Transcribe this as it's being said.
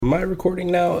Am I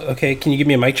recording now? Okay, can you give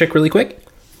me a mic check really quick?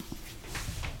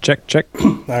 Check, check.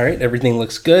 All right, everything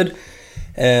looks good.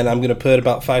 And I'm going to put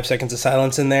about 5 seconds of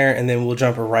silence in there, and then we'll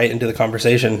jump right into the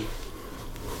conversation.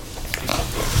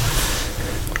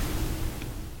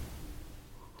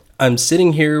 I'm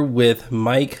sitting here with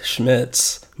MIke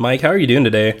Schmitz. Mike, how are you doing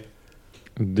today?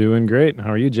 Doing great.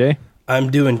 How are you, Jay?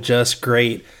 I'm doing just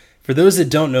great. For those that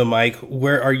don't know Mike,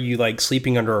 where are you, like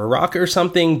sleeping under a rock or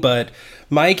something? But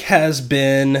Mike has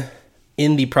been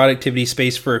in the productivity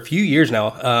space for a few years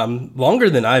now, longer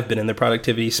than I've been in the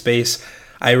productivity space.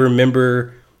 I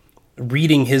remember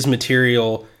reading his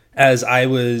material as I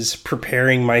was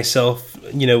preparing myself,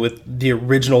 with the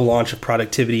original launch of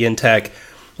Productivity in Tech.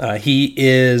 He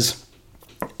is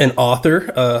an author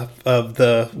of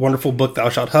the wonderful book Thou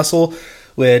Shalt Hustle,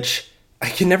 which I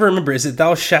can never remember. Is it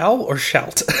thou shall or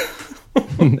shalt?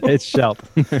 It's shalt.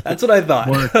 That's what I thought.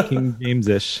 More King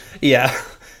James-ish. Yeah.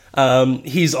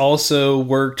 He's also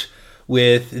worked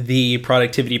with the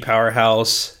productivity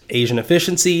powerhouse Asian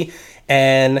Efficiency.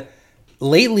 And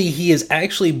lately he has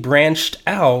actually branched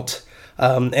out,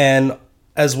 and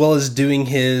as well as doing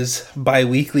his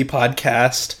bi-weekly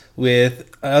podcast with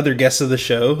other guests of the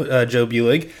show, Joe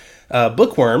Bulig,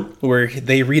 Bookworm, where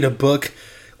they read a book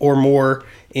or more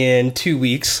in 2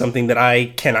 weeks, something that I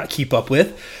cannot keep up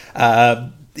with.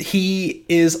 He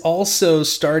is also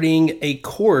starting a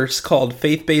course called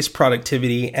Faith-Based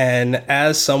Productivity, and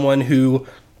as someone who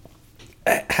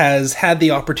has had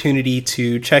the opportunity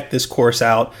to check this course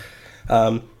out,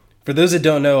 for those that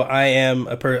don't know, I'm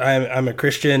a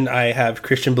Christian. I have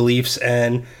Christian beliefs,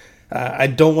 and I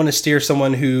don't want to steer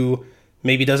someone who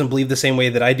maybe doesn't believe the same way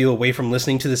that I do away from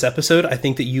listening to this episode. I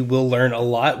think that you will learn a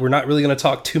lot. We're not really going to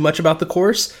talk too much about the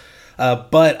course,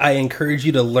 but I encourage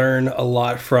you to learn a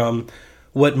lot from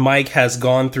what Mike has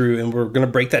gone through, and we're going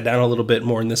to break that down a little bit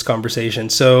more in this conversation.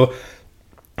 So,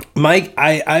 Mike,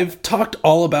 I've talked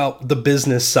all about the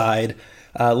business side.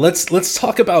 Let's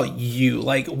talk about you.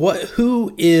 Like,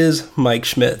 who is MIke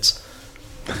Schmitz?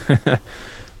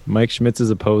 MIke Schmitz is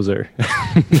a poser.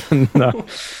 No,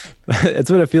 it's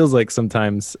what it feels like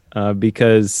sometimes,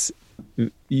 because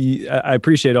I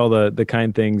appreciate all the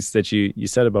kind things that you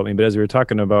said about me. But as we were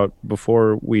talking about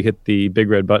before we hit the big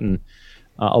red button,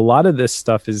 a lot of this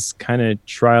stuff is kind of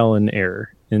trial and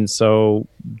error. And so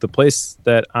the place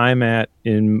that I'm at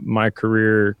in my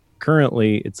career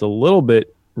currently, it's a little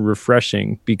bit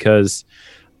refreshing because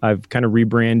I've kind of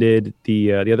rebranded.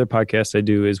 The other podcast I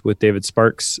do is with David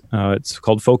Sparks. It's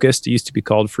called Focused. It used to be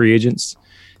called Free Agents.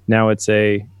 Now it's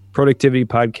a productivity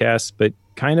podcast, but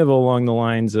kind of along the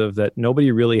lines of that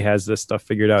nobody really has this stuff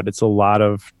figured out. It's a lot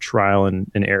of trial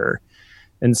and error.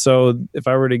 And so if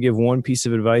I were to give one piece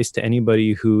of advice to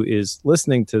anybody who is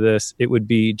listening to this, it would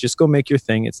be just go make your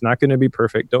thing. It's not going to be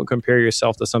perfect. Don't compare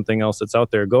yourself to something else that's out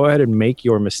there. Go ahead and make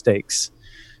your mistakes.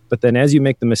 But then as you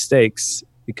make the mistakes,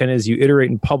 kind of as you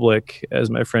iterate in public, as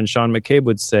my friend Sean McCabe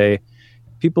would say,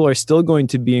 people are still going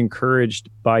to be encouraged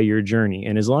by your journey.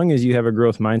 And as long as you have a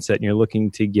growth mindset and you're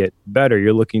looking to get better,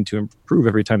 you're looking to improve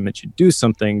every time that you do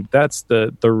something, that's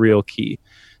the real key.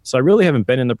 So I really haven't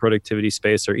been in the productivity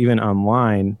space or even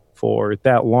online for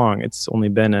that long. It's only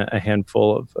been a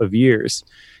handful of years.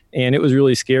 And it was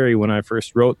really scary when I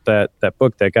first wrote that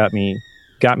book that got me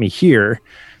here.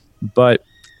 But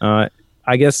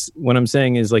I guess what I'm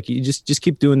saying is, like, you just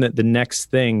keep doing the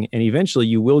next thing, and eventually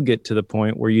you will get to the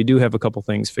point where you do have a couple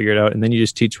things figured out, and then you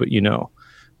just teach what you know.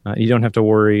 You don't have to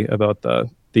worry about the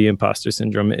imposter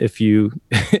syndrome if you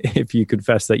if you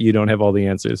confess that you don't have all the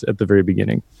answers at the very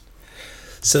beginning.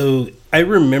 So I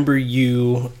remember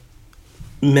you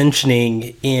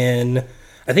mentioning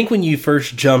I think when you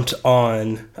first jumped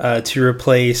on to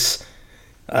replace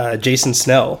Jason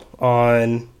Snell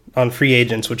on Free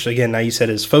Agents, which again, now you said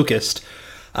is Focused.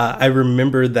 I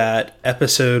remember that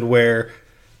episode where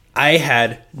I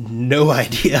had no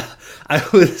idea. I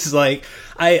was like,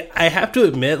 I have to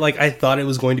admit, like, I thought it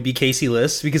was going to be Casey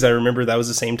Liss, because I remember that was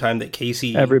the same time that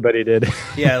Casey... Everybody did.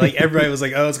 Yeah, like, everybody was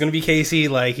like, oh, it's going to be Casey.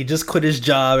 Like, he just quit his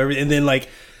job. And then, like,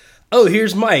 oh,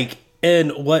 here's Mike.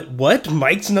 And what?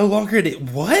 Mike's no longer...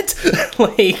 What?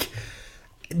 Like,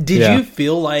 did you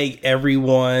feel like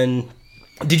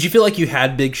Did you feel like you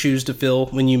had big shoes to fill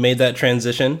when you made that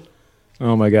transition?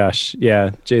 Oh my gosh.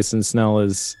 Yeah. Jason Snell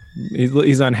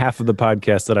he's on half of the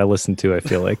podcast that I listen to, I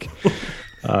feel like.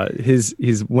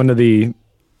 He's one of the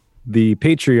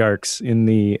patriarchs in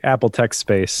the Apple tech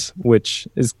space, which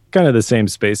is kind of the same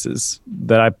spaces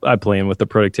that I play in with the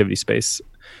productivity space.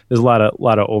 There's a lot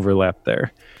of overlap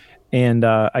there. And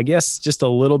I guess just a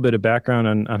little bit of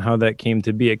background on how that came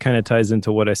to be. It kind of ties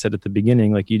into what I said at the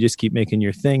beginning. Like, you just keep making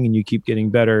your thing and you keep getting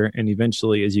better. And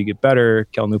eventually, as you get better,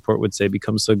 Cal Newport would say,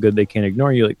 become so good they can't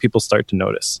ignore you. Like, people start to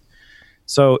notice.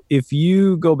 So if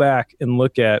you go back and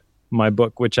look at my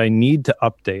book, which I need to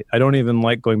update, I don't even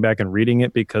like going back and reading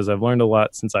it because I've learned a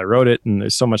lot since I wrote it. And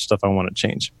there's so much stuff I want to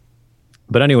change.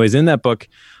 But anyways, in that book,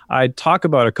 I talk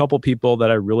about a couple people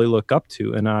that I really look up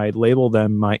to, and I label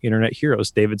them my internet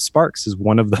heroes. David Sparks is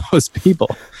one of those people.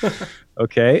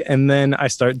 Okay. And then I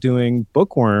start doing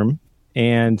Bookworm,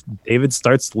 and David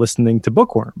starts listening to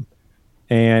Bookworm.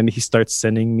 And he starts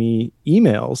sending me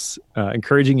emails,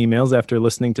 encouraging emails after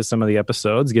listening to some of the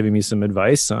episodes, giving me some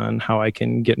advice on how I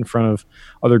can get in front of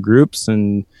other groups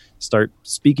and start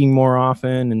speaking more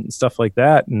often and stuff like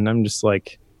that. And I'm just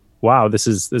like, wow, this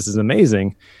is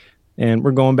amazing. And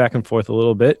we're going back and forth a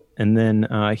little bit. And then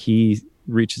he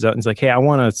reaches out and he's like, hey, I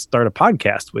want to start a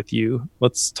podcast with you.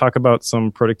 Let's talk about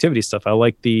some productivity stuff. I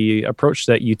like the approach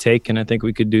that you take, and I think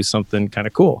we could do something kind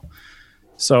of cool.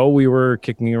 So we were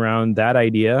kicking around that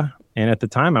idea. And at the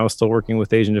time, I was still working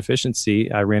with Asian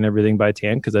Efficiency. I ran everything by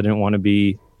Tan because I didn't want to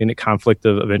be in a conflict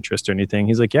of interest or anything.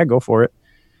 He's like, yeah, go for it.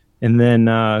 And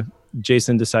then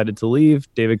Jason decided to leave.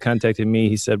 David contacted me.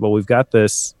 He said, well, we've got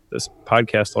this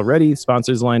podcast already.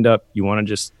 Sponsors lined up. You want to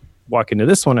just walk into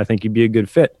this one? I think you'd be a good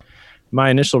fit. My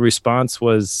initial response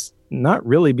was, not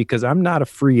really, because I'm not a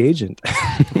free agent.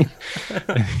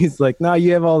 He's like, no,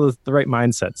 you have all the right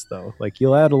mindsets, though. Like,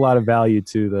 you'll add a lot of value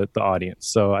to the audience.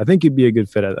 So I think you'd be a good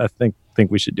fit. I think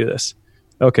we should do this.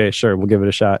 Okay, sure. We'll give it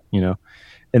a shot,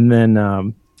 And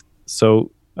then, so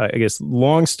I guess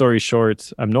long story short,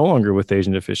 I'm no longer with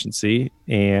Asian Efficiency,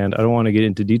 and I don't want to get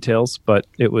into details, but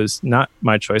it was not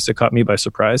my choice. It caught me by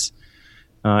surprise.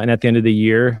 And at the end of the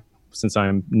year, since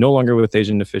I'm no longer with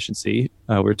Asian Efficiency,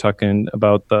 we're talking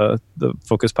about the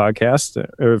Focus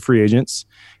podcast, free agents,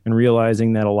 and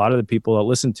realizing that a lot of the people that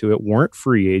listened to it weren't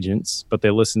free agents, but they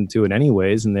listened to it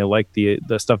anyways, and they liked the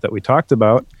stuff that we talked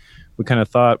about. We kind of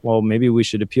thought, well, maybe we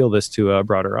should appeal this to a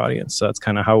broader audience. So that's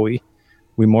kind of how we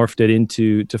morphed it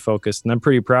into Focus. And I'm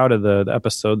pretty proud of the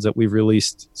episodes that we've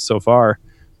released so far.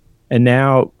 And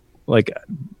now, like,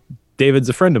 David's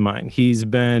a friend of mine. He's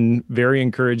been very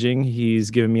encouraging. He's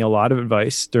given me a lot of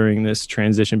advice during this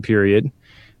transition period.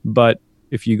 But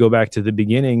if you go back to the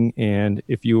beginning, and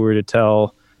if you were to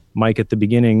tell Mike at the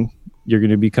beginning, you're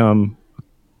going to become a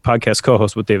podcast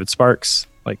co-host with David Sparks,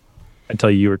 like, I'd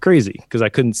tell you were crazy, because I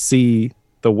couldn't see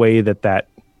the way that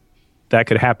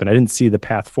could happen. I didn't see the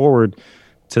path forward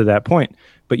to that point.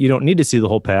 But you don't need to see the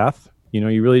whole path.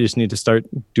 You really just need to start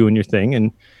doing your thing,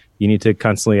 and you need to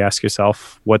constantly ask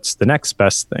yourself, what's the next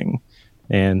best thing?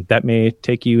 And that may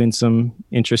take you in some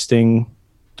interesting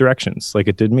directions, like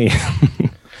it did me.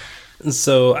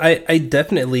 So I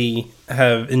definitely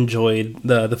have enjoyed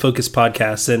the Focus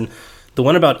podcast, and the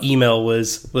one about email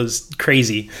was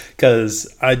crazy,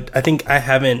 because I think I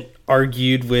haven't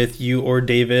argued with you or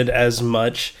David as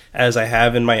much as I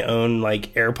have in my own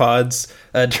like AirPods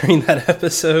during that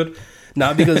episode.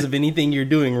 Not because of anything you're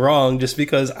doing wrong, just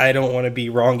because I don't want to be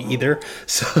wrong either.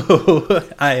 So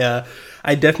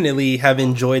I definitely have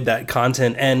enjoyed that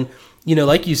content. And,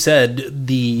 like you said,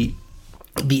 the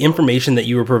information that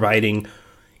you were providing,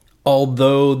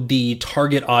 although the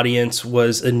target audience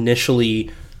was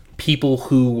initially people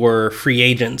who were free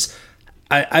agents,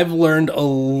 I've learned a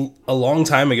long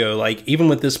time ago, like even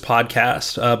with this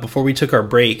podcast, before we took our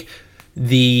break,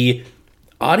 the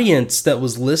audience that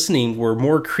was listening were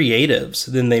more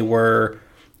creatives than they were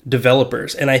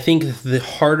developers. And I think the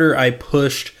harder I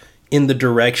pushed in the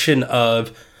direction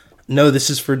of, no,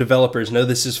 this is for developers, no,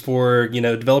 this is for,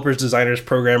 developers, designers,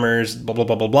 programmers, blah, blah,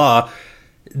 blah, blah, blah,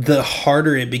 the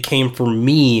harder it became for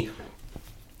me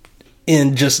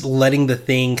in just letting the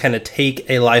thing kind of take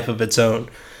a life of its own.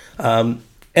 And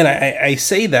I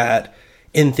say that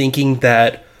in thinking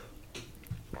that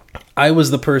I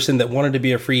was the person that wanted to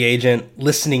be a free agent,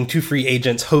 listening to free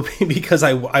agents, hoping, because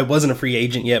I wasn't a free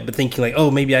agent yet, but thinking like,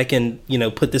 oh, maybe I can,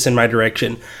 put this in my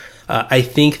direction. I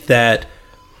think that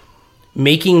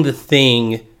making the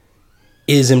thing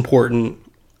is important,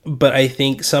 but I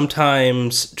think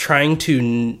sometimes trying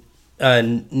to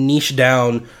niche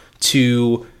down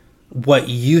to what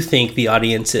you think the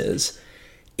audience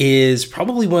is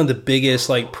probably one of the biggest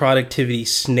like productivity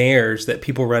snares that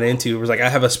people run into. It was like, I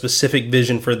have a specific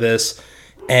vision for this,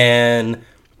 and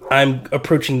I'm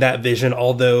approaching that vision,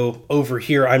 although over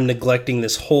here I'm neglecting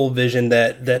this whole vision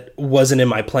that wasn't in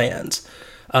my plans.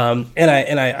 And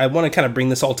I want to kind of bring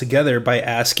this all together by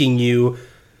asking you,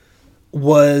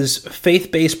 was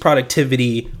faith-based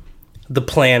productivity the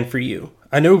plan for you?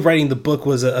 I know writing the book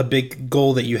was a big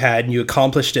goal that you had and you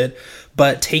accomplished it,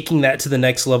 but taking that to the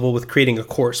next level with creating a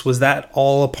course, was that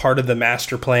all a part of the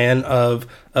master plan of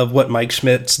what MIke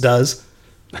Schmitz does?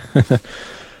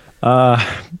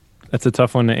 That's a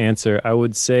tough one to answer. I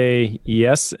would say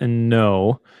yes and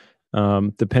no,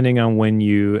 depending on when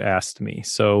you asked me.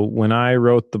 So when I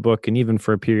wrote the book, and even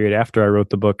for a period after I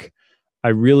wrote the book, I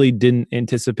really didn't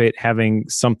anticipate having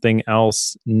something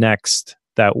else next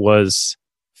that was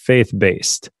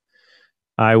faith-based.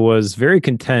 I was very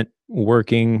content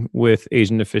working with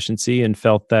Asian Efficiency and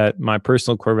felt that my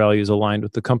personal core values aligned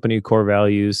with the company core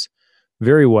values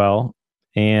very well.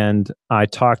 And I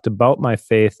talked about my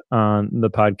faith on the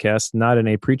podcast, not in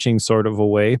a preaching sort of a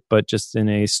way, but just in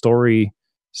a story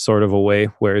sort of a way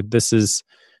where this is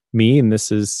me and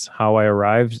this is how I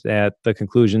arrived at the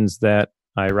conclusions that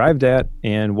I arrived at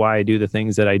and why I do the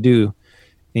things that I do.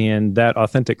 And that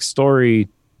authentic story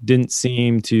didn't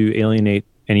seem to alienate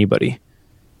anybody.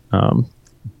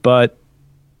 But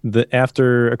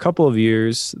after a couple of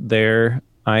years there,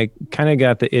 I kind of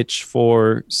got the itch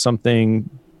for something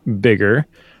bigger.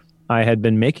 I had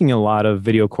been making a lot of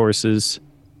video courses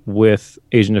with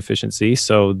Asian Efficiency,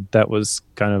 so that was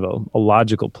kind of a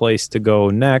logical place to go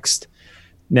next.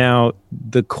 Now,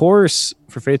 the course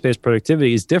for faith-based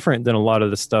productivity is different than a lot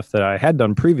of the stuff that I had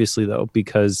done previously, though,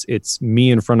 because it's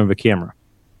me in front of a camera.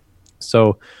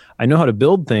 So I know how to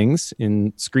build things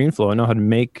in ScreenFlow. I know how to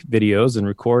make videos and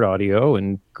record audio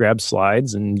and grab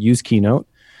slides and use Keynote.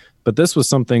 But this was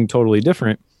something totally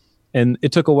different. And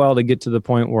it took a while to get to the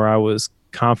point where I was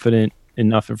confident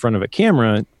enough in front of a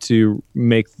camera to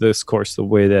make this course the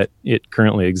way that it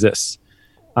currently exists.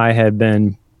 I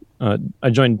joined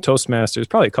Toastmasters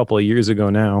probably a couple of years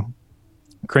ago now,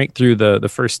 cranked through the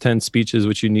first 10 speeches,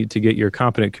 which you need to get your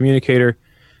competent communicator,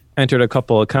 entered a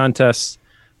couple of contests.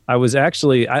 I was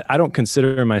actually, I don't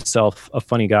consider myself a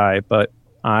funny guy, but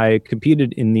I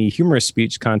competed in the humorous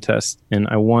speech contest and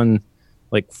I won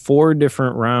like 4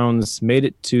 different rounds, made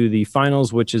it to the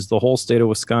finals, which is the whole state of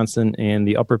Wisconsin and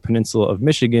the Upper Peninsula of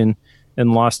Michigan,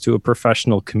 and lost to a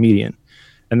professional comedian.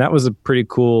 And that was a pretty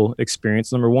cool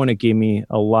experience. Number one, it gave me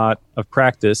a lot of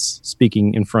practice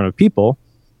speaking in front of people.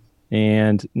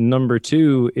 And number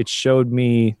two, it showed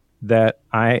me that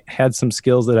I had some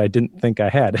skills that I didn't think I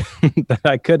had, that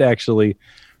I could actually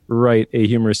write a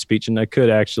humorous speech and I could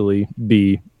actually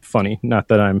be funny. Not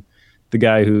that I'm the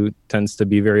guy who tends to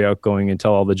be very outgoing and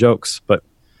tell all the jokes, but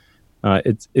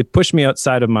it pushed me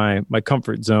outside of my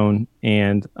comfort zone,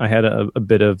 and I had a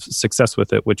bit of success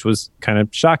with it, which was kind of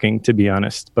shocking, to be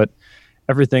honest. But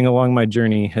everything along my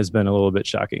journey has been a little bit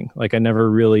shocking. Like I never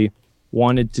really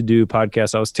wanted to do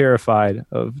podcasts. I was terrified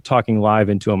of talking live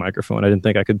into a microphone. I didn't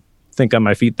think I could think on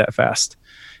my feet that fast.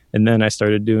 And then I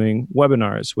started doing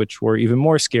webinars, which were even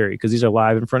more scary because these are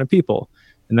live in front of people.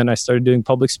 And then I started doing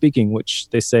public speaking, which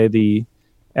they say the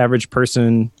average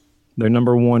person, their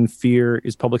number one fear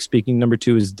is public speaking. Number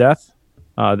 2 is death.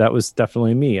 That was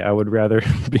definitely me. I would rather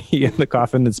be in the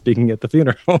coffin than speaking at the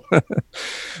funeral.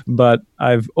 But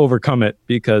I've overcome it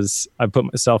because I put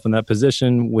myself in that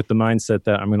position with the mindset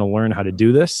that I'm going to learn how to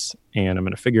do this and I'm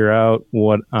going to figure out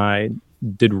what I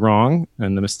did wrong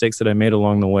and the mistakes that I made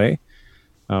along the way.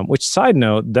 Which, side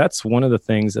note, that's one of the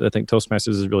things that I think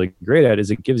Toastmasters is really great at, is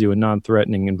it gives you a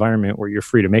non-threatening environment where you're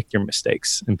free to make your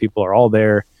mistakes and people are all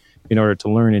there in order to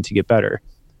learn and to get better.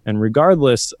 And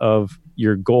regardless of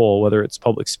your goal, whether it's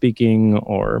public speaking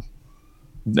or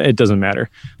it doesn't matter.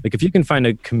 Like if you can find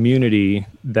a community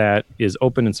that is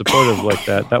open and supportive like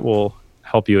that, that will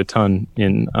help you a ton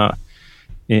in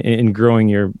growing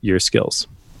your skills.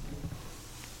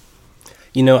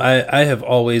 You know, I have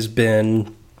always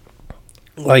been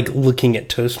like looking at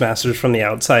Toastmasters from the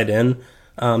outside in.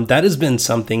 That has been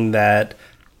something that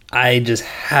I just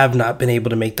have not been able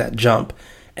to make that jump.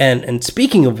 And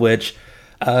speaking of which,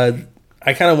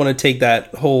 I kind of want to take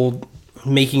that whole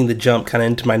making the jump kind of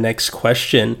into my next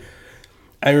question.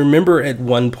 I remember at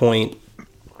one point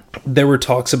there were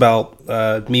talks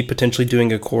about me potentially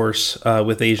doing a course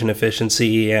with Asian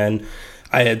Efficiency, and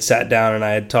I had sat down and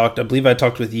I believe I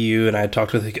talked with you and I had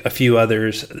talked with a few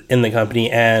others in the company,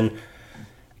 and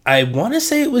I want to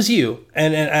say it was you,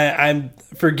 and I'm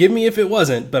forgive me if it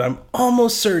wasn't, but I'm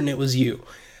almost certain it was you.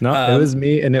 No, it was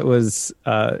me, and it was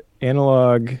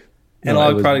analog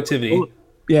productivity.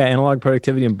 Analog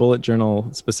productivity and bullet journal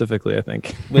specifically, I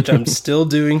think. Which I'm still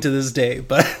doing to this day,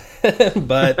 but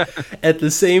at the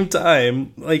same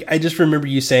time, like I just remember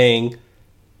you saying,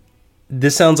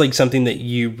 this sounds like something that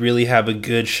you really have a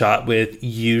good shot with.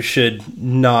 You should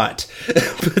not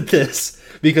put this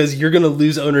because you're going to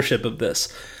lose ownership of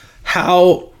this.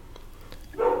 How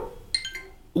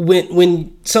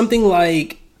when something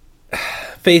like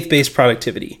faith-based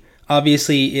productivity,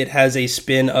 obviously it has a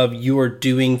spin of you are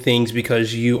doing things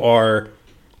because you are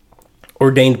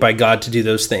ordained by God to do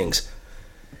those things.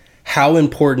 How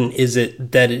important is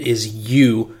it that it is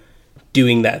you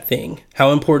doing that thing?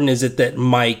 How important is it that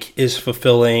Mike is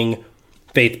fulfilling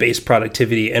faith-based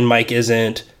productivity and Mike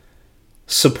isn't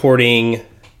supporting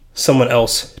someone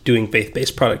else doing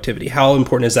faith-based productivity? How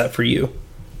important is that for you?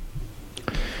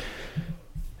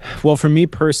 Well, for me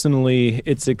personally,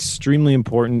 it's extremely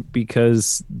important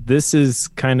because this is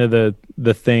kind of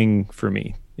the thing for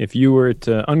me. If you were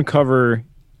to uncover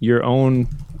your own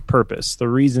purpose, the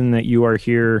reason that you are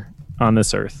here on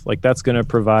this earth, like that's going to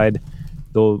provide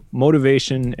the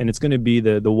motivation and it's going to be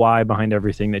the why behind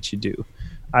everything that you do.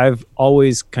 I've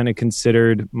always kind of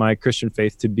considered my Christian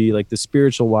faith to be like the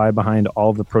spiritual why behind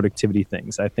all the productivity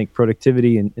things. I think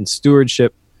productivity and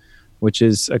stewardship, which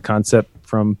is a concept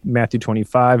from Matthew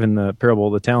 25 and the parable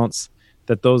of the talents,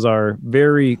 that those are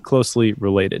very closely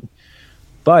related.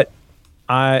 But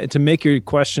to make your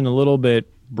question a little bit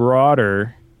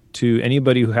broader to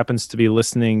anybody who happens to be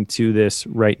listening to this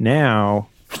right now,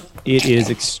 it is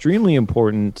extremely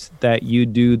important that you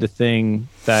do the thing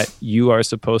that you are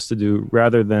supposed to do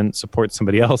rather than support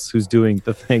somebody else who's doing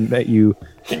the thing that you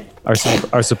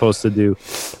are supposed to do.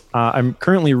 I'm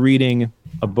currently reading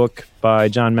a book by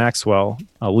John Maxwell,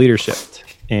 Leadership,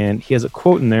 and he has a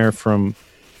quote in there from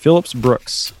Phillips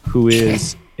Brooks, who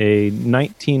is a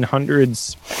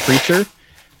 1900s preacher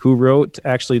who wrote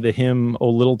actually the hymn, "O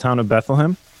Little Town of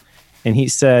Bethlehem." And he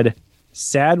said,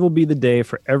 "Sad will be the day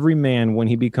for every man when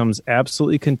he becomes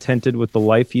absolutely contented with the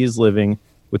life he is living,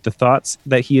 with the thoughts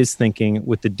that he is thinking,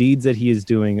 with the deeds that he is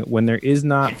doing, when there is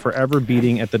not forever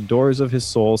beating at the doors of his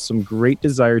soul some great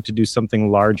desire to do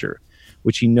something larger,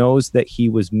 which he knows that he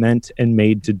was meant and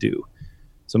made to do."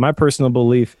 So my personal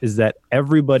belief is that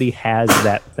everybody has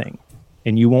that thing,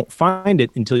 and you won't find it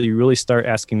until you really start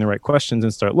asking the right questions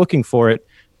and start looking for it.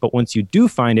 But once you do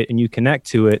find it and you connect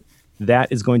to it,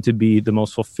 that is going to be the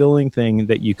most fulfilling thing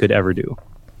that you could ever do.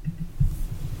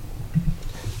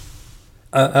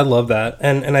 I love that.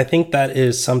 And I think that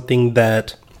is something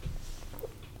that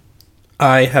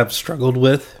I have struggled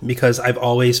with because I've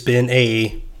always been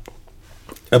a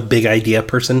big idea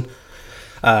person.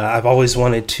 I've always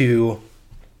wanted to,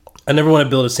 I never want to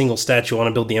build a single statue. I want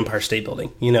to build the Empire State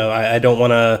Building. I don't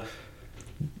want to,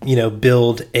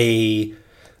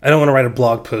 I don't want to write a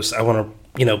blog post. I want to,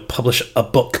 publish a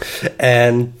book.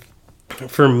 And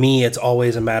for me, it's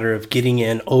always a matter of getting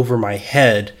in over my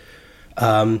head.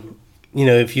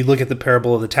 If you look at the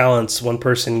parable of the talents, one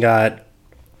person got,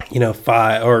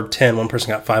 5 or 10, one person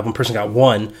got 5, one person got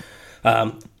 1.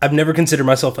 I've never considered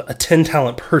myself a 10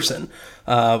 talent person.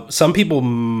 Some people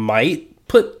might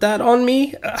put that on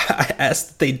me. I ask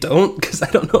that they don't because I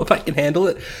don't know if I can handle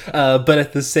it. But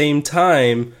at the same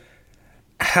time,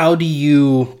 how do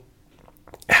you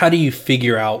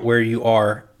figure out where you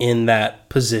are in that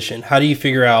position? How do you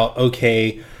figure out,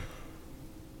 okay,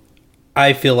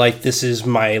 I feel like this is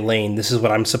my lane. This is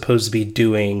what I'm supposed to be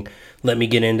doing. Let me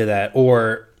get into that.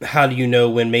 Or how do you know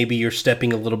when maybe you're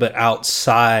stepping a little bit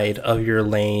outside of your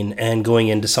lane and going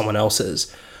into someone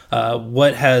else's?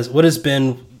 What has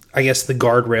been, I guess, the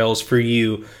guardrails for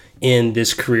you in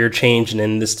this career change and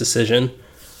in this decision?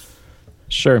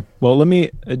 Sure. Well, let me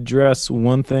address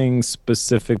one thing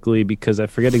specifically because I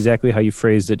forget exactly how you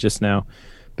phrased it just now,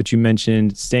 but you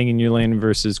mentioned staying in your lane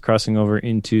versus crossing over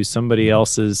into somebody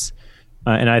else's.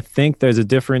 And I think there's a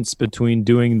difference between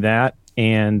doing that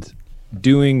and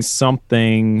doing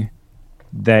something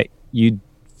that you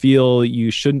feel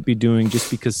you shouldn't be doing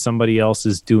just because somebody else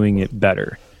is doing it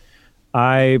better.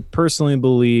 I personally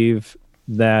believe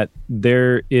that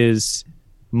there is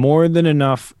more than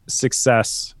enough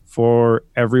success for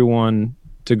everyone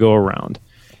to go around.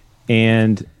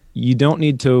 And you don't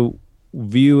need to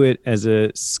view it as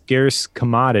a scarce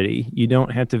commodity. You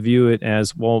don't have to view it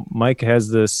as, well, Mike has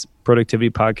this productivity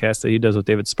podcast that he does with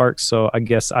David Sparks, so I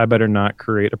guess I better not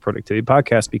create a productivity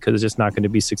podcast because it's just not going to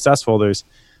be successful. There's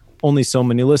only so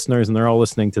many listeners and they're all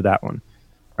listening to that one.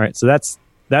 All right, so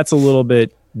that's a little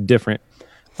bit different.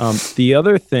 The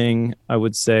other thing I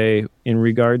would say in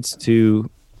regards to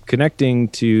connecting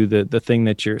to the thing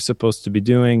that you're supposed to be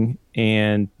doing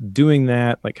and doing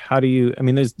that, like how do you,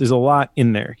 there's a lot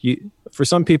in there. For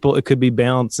some people, it could be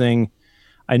balancing.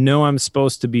 I know I'm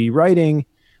supposed to be writing,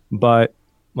 but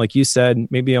like you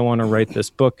said, maybe I want to write this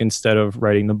book instead of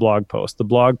writing the blog post. The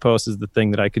blog post is the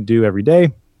thing that I could do every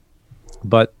day,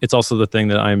 but it's also the thing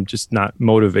that I'm just not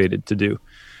motivated to do.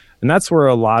 And that's where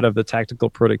a lot of the tactical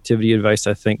productivity advice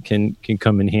I think can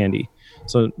come in handy.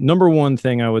 So number one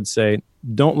thing I would say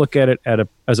don't look at it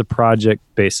as a project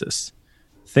basis.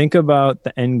 Think about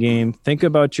the end game, think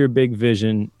about your big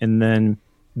vision, and then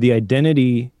the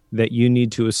identity that you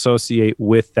need to associate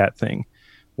with that thing.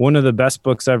 One of the best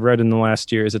books I've read in the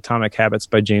last year is Atomic Habits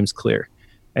by James Clear.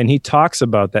 And he talks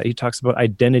about that. He talks about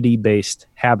identity-based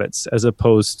habits as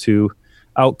opposed to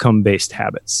outcome-based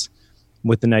habits.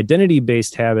 With an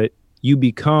identity-based habit, you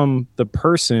become the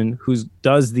person who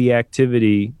does the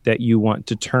activity that you want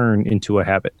to turn into a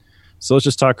habit. So let's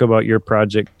just talk about your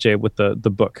project, Jay, with the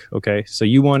book, okay? So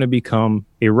you want to become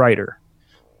a writer.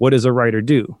 What does a writer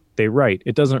do? They write.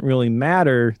 It doesn't really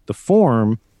matter the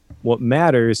form. What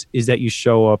matters is that you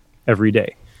show up every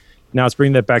day. Now let's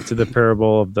bring that back to the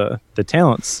parable of the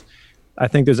talents. I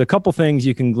think there's a couple things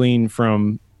you can glean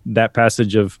from that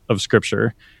passage of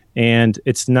scripture. And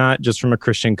it's not just from a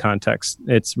Christian context.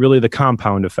 It's really the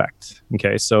compound effect.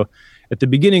 Okay, so at the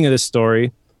beginning of this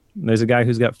story, there's a guy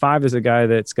who's got 5, there's a guy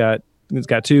that's got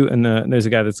 2, and there's a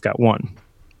guy that's got 1.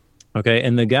 Okay,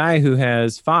 and the guy who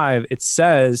has 5, it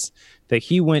says that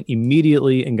he went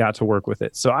immediately and got to work with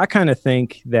it. So I kind of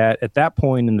think that at that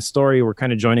point in the story, we're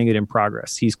kind of joining it in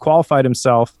progress. He's qualified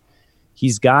himself.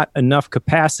 He's got enough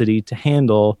capacity to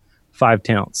handle 5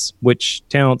 talents, which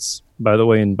talents, by the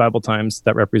way, in Bible times,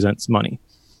 that represents money.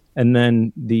 And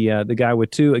then the guy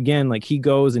with 2, again, like he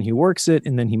goes and he works it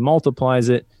and then he multiplies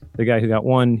it. The guy who got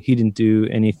 1, he didn't do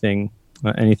anything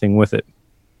with it.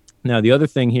 Now, the other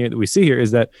thing here that we see here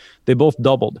is that they both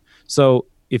doubled. So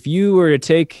if you were to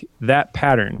take that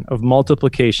pattern of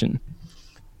multiplication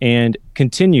and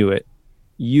continue it,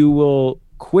 you will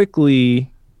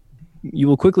quickly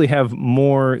have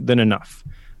more than enough.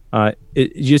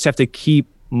 You just have to keep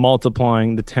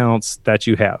multiplying the talents that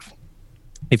you have.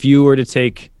 If you were to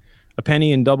take a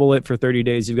penny and double it for 30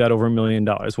 days, you've got over $1 million.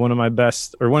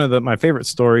 One of my favorite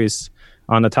stories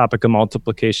on the topic of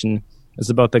multiplication is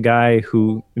about the guy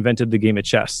who invented the game of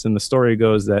chess. And the story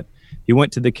goes that he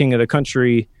went to the king of the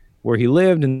country where he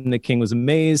lived, and the king was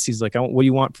amazed. He's like, what do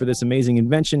you want for this amazing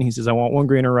invention? He says, I want 1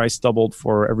 grain of rice doubled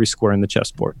for every square in the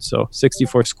chessboard. So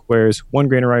 64 squares, 1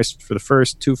 grain of rice for the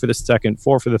first, 2 for the second,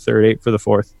 4 for the third, 8 for the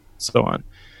fourth, so on.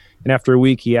 And after a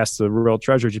week, he asks the royal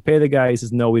treasurer, did you pay the guy? He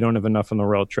says, no, we don't have enough on the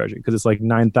royal treasury because it's like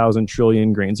 9,000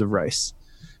 trillion grains of rice.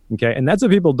 Okay, and that's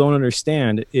what people don't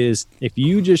understand is if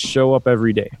you just show up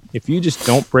every day, if you just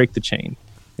don't break the chain,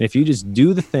 and if you just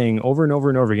do the thing over and over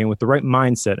and over again with the right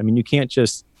mindset, I mean, you can't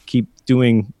just keep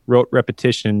doing rote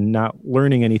repetition, not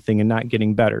learning anything and not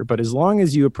getting better. But as long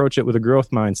as you approach it with a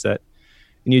growth mindset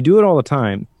and you do it all the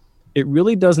time, it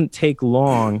really doesn't take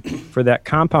long for that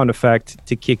compound effect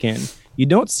to kick in. You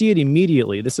don't see it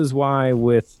immediately. This is why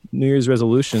with New Year's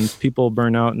resolutions, people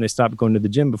burn out and they stop going to the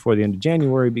gym before the end of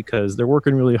January because they're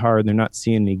working really hard and they're not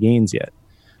seeing any gains yet.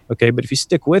 Okay, but if you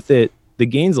stick with it, the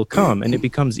gains will come and it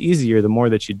becomes easier the more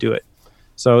that you do it.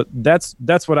 So that's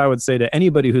what I would say to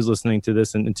anybody who's listening to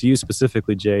this and to you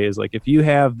specifically, Jay, is like if you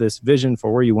have this vision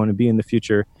for where you want to be in the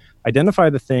future, identify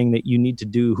the thing that you need to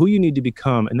do, who you need to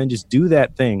become, and then just do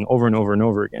that thing over and over and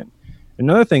over again.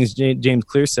 Another thing James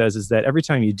Clear says is that every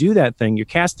time you do that thing, you're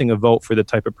casting a vote for the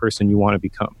type of person you want to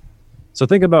become. So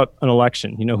think about an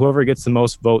election. You know, whoever gets the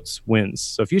most votes wins.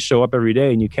 So if you show up every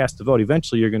day and you cast a vote,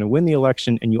 eventually you're going to win the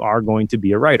election and you are going to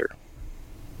be a writer.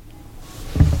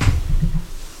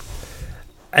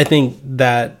 I think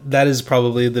that is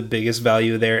probably the biggest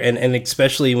value there. And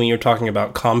especially when you're talking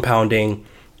about compounding,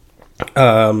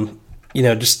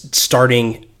 just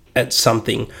starting at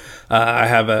something. I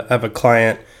have a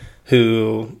client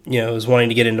who, is wanting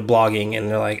to get into blogging, and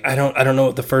they're like, I don't know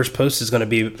what the first post is going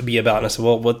to be about. And I said,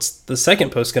 well, what's the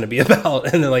second post going to be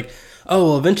about? And they're like, oh,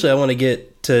 well, eventually I want to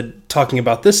get to talking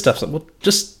about this stuff. So, well,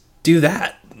 just do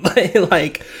that. I'm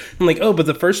like, oh, but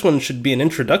the first one should be an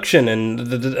introduction. And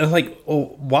I'm like,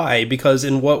 oh, why? Because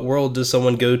in what world does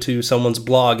someone go to someone's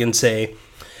blog and say,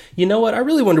 you know what? I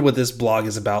really wonder what this blog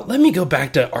is about. Let me go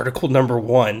back to article number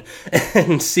 1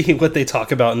 and see what they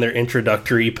talk about in their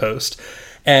introductory post.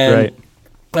 And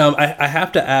right. I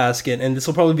have to ask, and this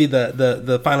will probably be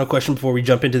the final question before we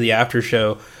jump into the after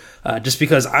show, just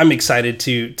because I'm excited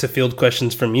to field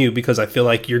questions from you because I feel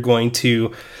like you're going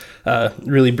to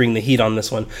really bring the heat on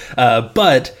this one.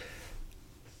 But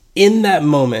in that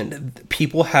moment,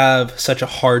 people have such a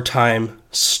hard time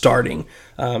starting.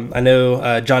 I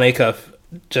know John Acuff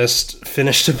just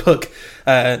finished a book.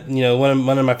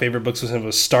 One of my favorite books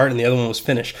was Start, and the other one was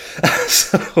Finish.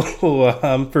 So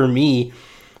for me,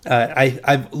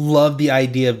 I love the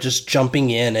idea of just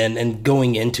jumping in and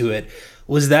going into it.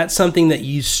 Was that something that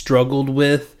you struggled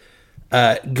with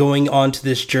going on to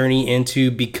this journey into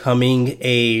becoming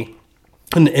a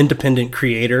an independent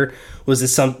creator,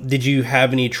 did you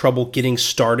have any trouble getting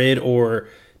started or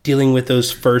dealing with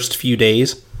those first few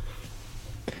days?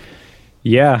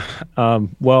 Yeah.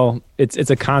 Well, it's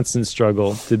a constant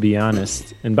struggle, to be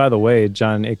honest. And by the way,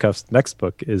 John Acuff's next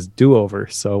book is Do-Over.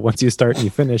 So once you start and you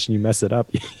finish and you mess it up,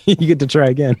 you get to try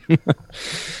again.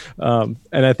 And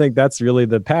I think that's really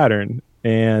the pattern.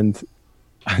 And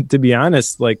to be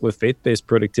honest, like with faith-based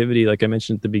productivity, like I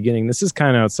mentioned at the beginning, this is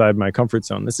kind of outside my comfort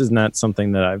zone. This is not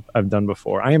something that I've done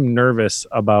before. I am nervous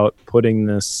about putting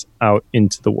this out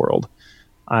into the world.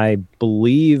 I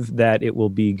believe that it will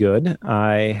be good.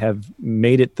 I have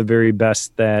made it the very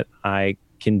best that I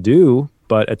can do,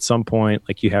 but at some point,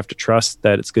 like, you have to trust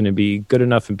that it's going to be good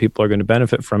enough and people are going to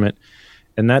benefit from it.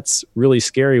 And that's really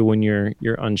scary when you're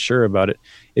unsure about it.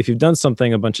 If you've done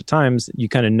something a bunch of times, you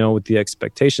kind of know what the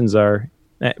expectations are.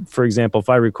 For example, if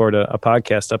I record a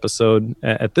podcast episode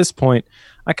at this point,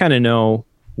 I kind of know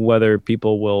whether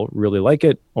people will really like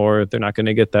it or if they're not going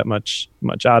to get that much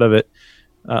out of it.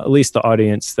 At least the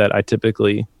audience that I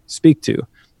typically speak to.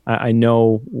 I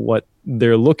know what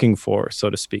they're looking for,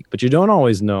 so to speak, but you don't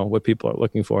always know what people are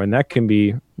looking for. And that can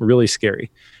be really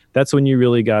scary. That's when you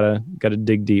really gotta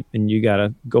dig deep, and you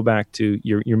gotta go back to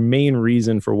your main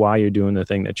reason for why you're doing the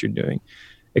thing that you're doing.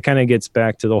 It kind of gets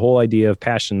back to the whole idea of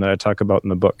passion that I talk about in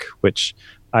the book, which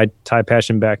I tie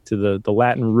passion back to the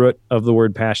Latin root of the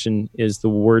word passion is the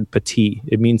word pati.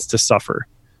 It means to suffer.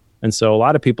 And so a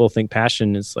lot of people think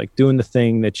passion is like doing the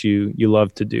thing that you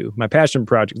love to do. My passion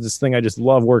project is this thing I just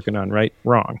love working on, right?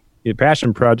 Wrong. Your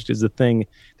passion project is the thing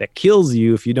that kills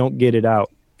you if you don't get it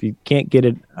out. If you can't get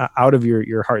it out of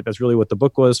your heart. That's really what the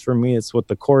book was for me. It's what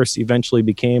the course eventually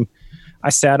became. I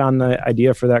sat on the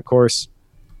idea for that course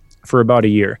for about a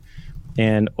year.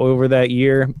 And over that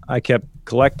year, I kept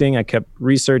collecting, I kept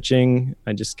researching,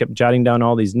 I just kept jotting down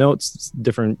all these notes,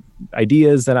 different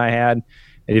ideas that I had.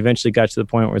 It eventually got to the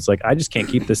point where it's like, I just can't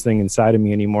keep this thing inside of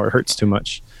me anymore. It hurts too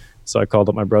much. So I called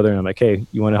up my brother and I'm like, hey,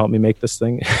 you want to help me make this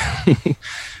thing?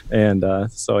 And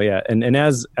so, yeah. And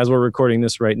as we're recording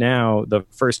this right now, the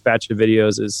first batch of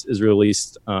videos is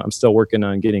released. I'm still working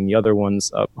on getting the other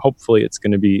ones up. Hopefully it's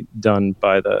going to be done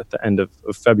by the end of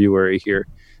February here.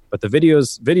 But the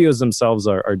videos themselves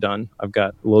are done. I've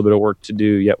got a little bit of work to do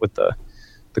yet with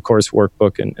the course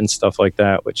workbook and stuff like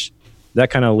that, which that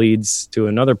kind of leads to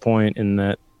another point in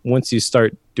that once you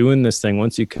start doing this thing,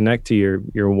 once you connect to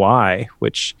your why,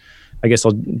 which I guess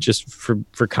I'll just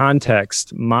for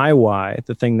context, my why,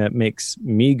 the thing that makes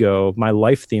me go, my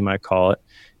life theme, I call it,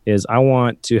 is I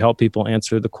want to help people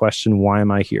answer the question, why am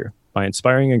I here? By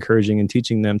inspiring, encouraging, and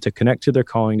teaching them to connect to their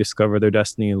calling, discover their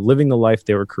destiny, and living the life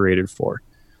they were created for.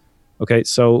 Okay,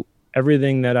 so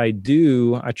everything that I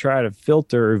do, I try to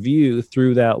filter or view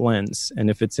through that lens. And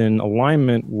if it's in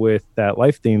alignment with that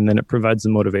life theme, then it provides the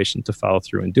motivation to follow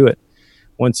through and do it.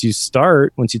 Once you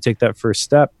take that first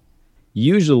step,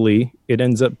 usually it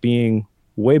ends up being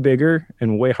way bigger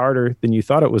and way harder than you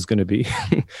thought it was going to be.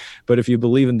 But if you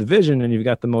believe in the vision and you've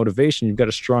got the motivation, you've got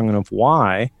a strong enough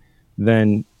why,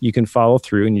 then you can follow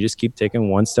through and you just keep taking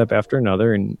one step after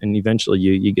another. And eventually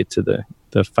you get to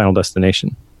the final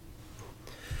destination.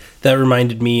 That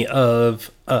reminded me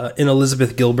of in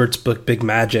Elizabeth Gilbert's book, Big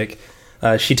Magic.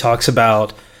 She talks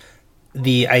about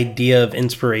the idea of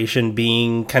inspiration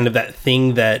being kind of that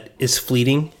thing that is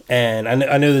fleeting. And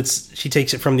I know that she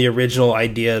takes it from the original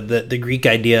idea, the Greek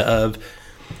idea of,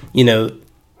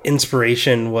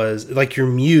 inspiration was like your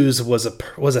muse was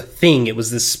a thing. It was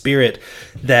this spirit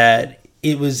that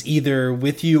it was either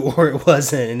with you or it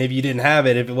wasn't. And if you didn't have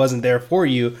it, if it wasn't there for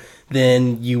you,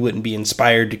 then you wouldn't be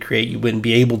inspired to create. You wouldn't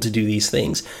be able to do these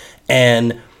things.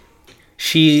 And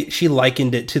she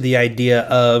likened it to the idea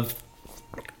of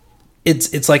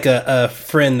it's like a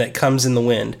friend that comes in the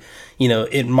wind.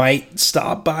 It might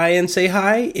stop by and say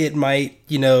hi. It might,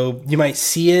 you might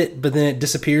see it, but then it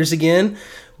disappears again.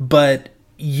 But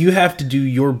you have to do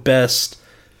your best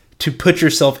to put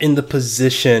yourself in the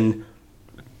position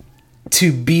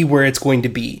to be where it's going to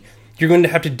be. You're going to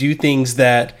have to do things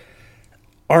that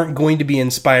aren't going to be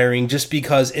inspiring just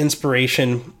because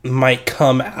inspiration might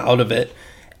come out of it.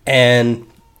 And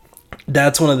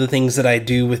that's one of the things that I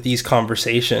do with these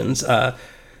conversations.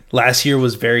 Last year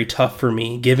was very tough for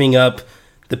me. Giving up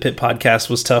the Pit podcast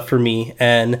was tough for me.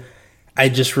 And I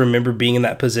just remember being in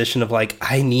that position of like,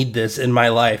 I need this in my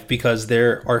life because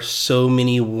there are so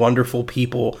many wonderful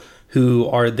people who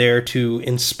are there to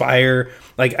inspire.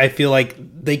 Like, I feel like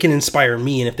they can inspire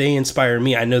me. And if they inspire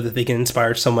me, I know that they can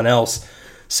inspire someone else.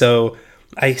 So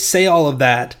I say all of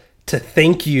that to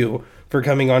thank you for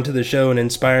coming onto the show and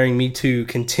inspiring me to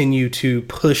continue to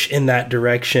push in that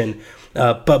direction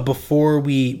But before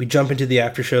we jump into the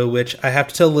after show, which I have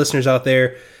to tell the listeners out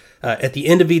there, at the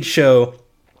end of each show,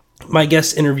 my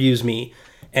guest interviews me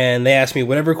and they ask me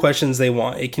whatever questions they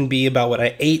want. It can be about what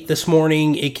I ate this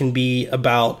morning. It can be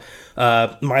about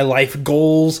my life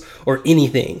goals or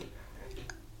anything.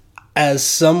 As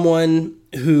someone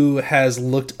who has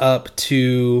looked up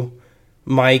to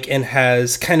Mike and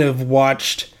has kind of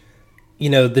watched,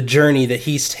 the journey that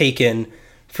he's taken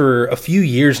for a few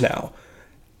years now,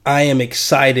 I am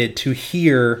excited to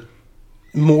hear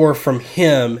more from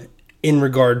him in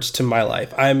regards to my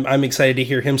life. I'm excited to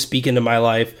hear him speak into my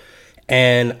life.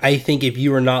 And I think if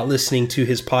you are not listening to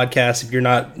his podcast, if you're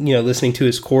not, listening to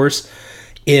his course,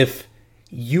 if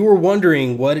you are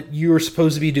wondering what you are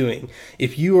supposed to be doing,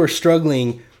 if you are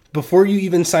struggling before you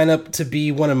even sign up to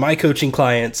be one of my coaching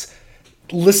clients,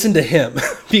 listen to him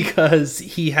because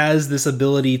he has this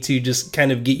ability to just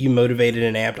kind of get you motivated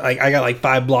and amped. I got like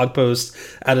 5 blog posts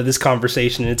out of this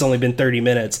conversation and it's only been 30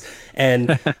 minutes.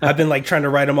 And I've been like trying to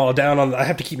write them all down. I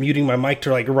have to keep muting my mic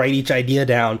to like write each idea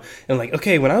down. And like,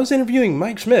 okay, when I was interviewing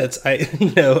MIke Schmitz,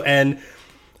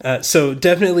 so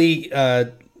definitely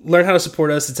learn how to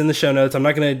support us. It's in the show notes. I'm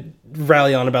not going to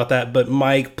rally on about that, but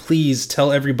Mike, please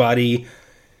tell everybody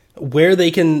where they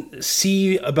can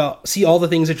see all the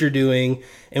things that you're doing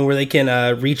and where they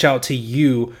can reach out to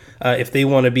you if they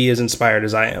want to be as inspired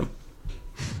as I am.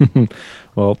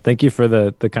 Well, thank you for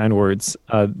the kind words.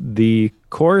 The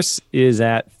course is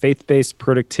at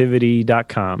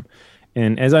faithbasedproductivity.com.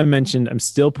 And as I mentioned, I'm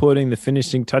still putting the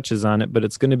finishing touches on it, but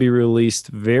it's going to be released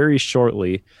very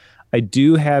shortly. I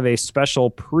do have a special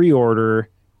pre-order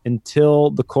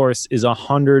until the course is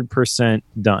 100%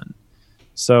 done.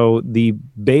 So the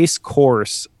base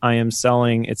course I am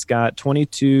selling, it's got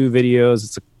 22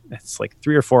 videos. It's like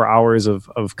 3 or 4 hours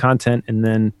of content. And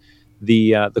then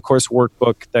the course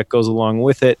workbook that goes along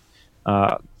with it,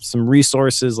 some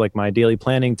resources like my daily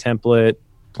planning template,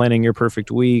 planning your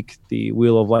perfect week, the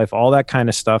wheel of life, all that kind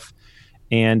of stuff.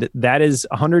 And that is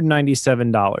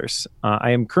 $197.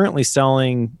 I am currently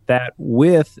selling that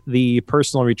with the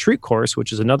personal retreat course,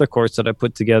 which is another course that I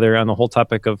put together on the whole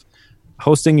topic of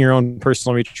hosting your own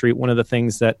personal retreat. One of the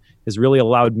things that has really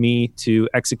allowed me to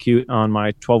execute on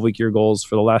my 12-week year goals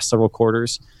for the last several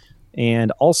quarters.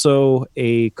 And also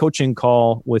a coaching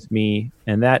call with me.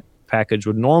 And that package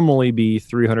would normally be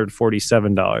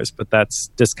 $347, but that's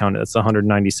discounted. That's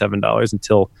 $197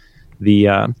 until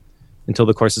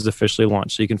the course is officially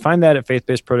launched. So you can find that at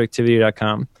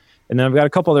faithbasedproductivity.com. And then I've got a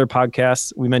couple other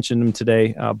podcasts. We mentioned them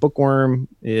today. Bookworm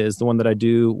is the one that I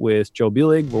do with Joe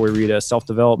Bulig, where we read a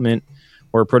self-development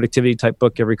or a productivity type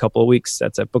book every couple of weeks.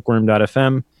 That's at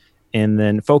bookworm.fm. And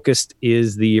then Focused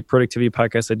is the productivity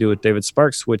podcast I do with David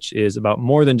Sparks, which is about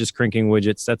more than just cranking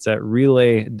widgets. That's at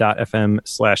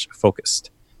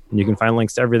relay.fm/focused. And you can find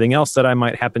links to everything else that I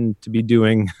might happen to be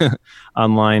doing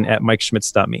online at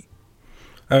MikeSchmitz.me.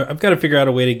 I've got to figure out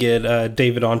a way to get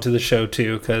David onto the show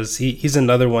too, because he's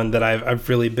another one that I've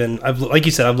really been, like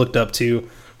you said, I've looked up to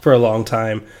for a long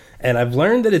time, and I've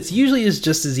learned that it's usually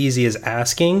just as easy as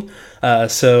asking.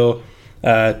 So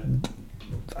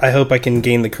I hope I can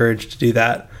gain the courage to do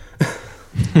that.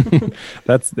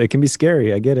 It can be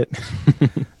scary. I get it.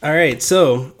 All right,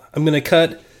 so I'm going to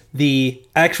cut the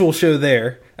actual show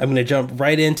there. I'm going to jump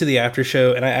right into the after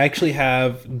show, and I actually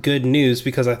have good news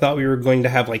because I thought we were going to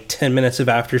have like 10 minutes of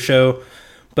after show,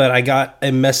 but I got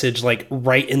a message like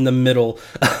right in the middle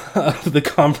of the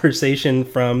conversation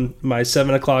from my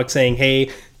 7 o'clock saying, hey,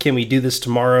 can we do this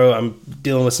tomorrow? I'm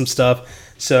dealing with some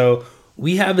stuff. So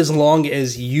we have as long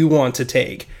as you want to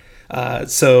take.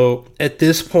 So at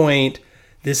this point,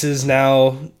 this is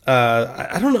now,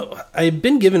 I don't know, I've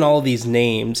been given all these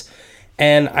names,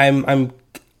 and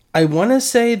I want to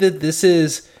say that this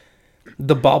is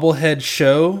the Bobblehead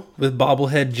Show with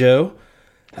Bobblehead Joe.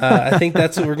 I think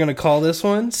that's what we're going to call this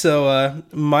one. So,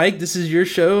 Mike, this is your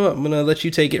show. I'm going to let you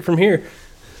take it from here.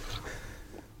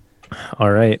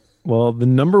 All right. Well, the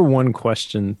number one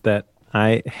question that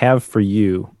I have for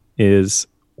you is,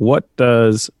 what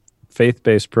does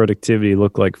faith-based productivity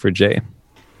look like for Jay?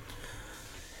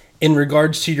 In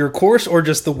regards to your course or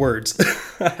just the words?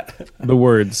 The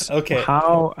words. Okay.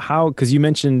 How, because you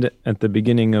mentioned at the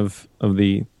beginning of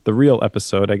the real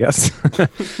episode, I guess,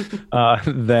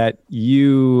 that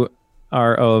you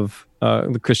are of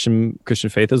the Christian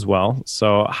faith as well.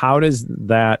 So how does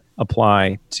that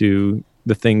apply to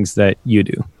the things that you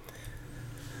do?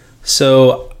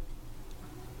 So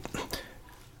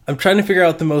I'm trying to figure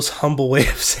out the most humble way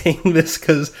of saying this,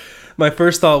 because my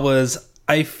first thought was,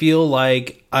 I feel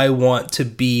like I want to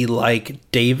be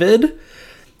like David,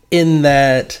 in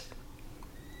that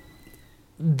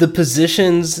the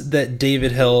positions that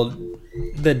David held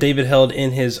that David held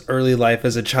in his early life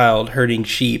as a child herding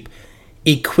sheep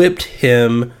equipped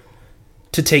him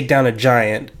to take down a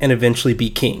giant and eventually be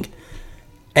king.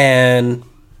 And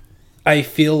I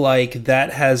feel like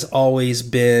that has always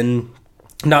been,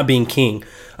 not being king,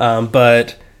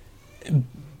 but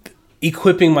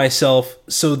equipping myself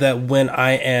so that when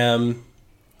I am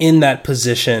in that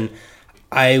position,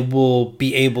 I will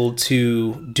be able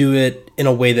to do it in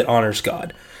a way that honors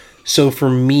God. So for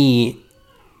me,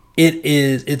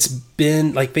 it's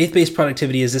been like faith-based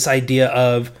productivity is this idea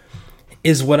of,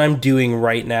 is what I'm doing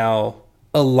right now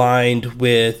aligned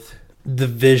with the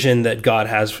vision that God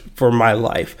has for my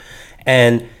life?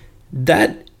 And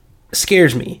that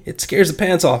scares me. It scares the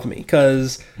pants off me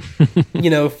because,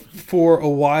 for a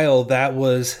while that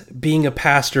was being a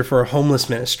pastor for a homeless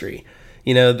ministry.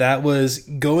 That was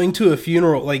going to a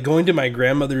funeral, like going to my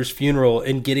grandmother's funeral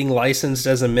and getting licensed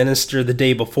as a minister the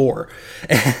day before.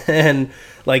 And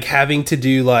like having to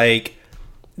do like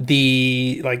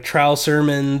the like trial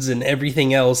sermons and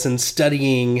everything else and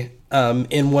studying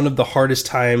in one of the hardest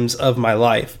times of my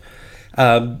life.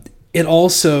 It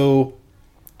also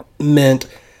meant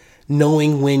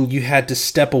knowing when you had to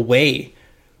step away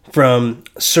from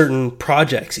certain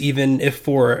projects, even if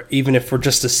for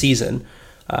just a season.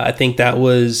 I think that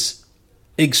was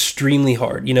extremely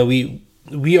hard.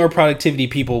 We are productivity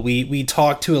people. We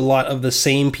talk to a lot of the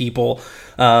same people.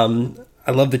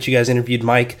 I love that you guys interviewed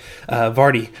Mike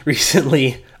Vardy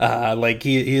recently.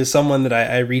 He is someone that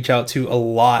I reach out to a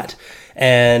lot,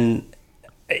 and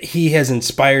he has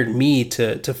inspired me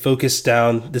to focus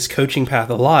down this coaching path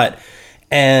a lot.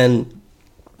 And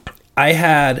I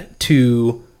had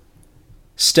to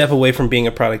step away from being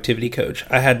a productivity coach.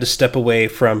 I had to step away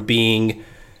from being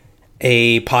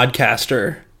a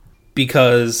podcaster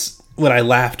because when I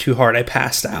laughed too hard, I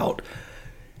passed out.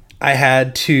 I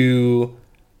had to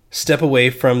step away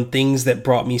from things that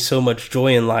brought me so much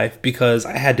joy in life because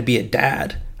I had to be a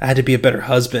dad. I had to be a better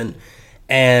husband.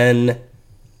 And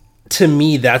to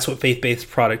me, that's what faith-based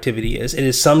productivity is. It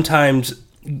is sometimes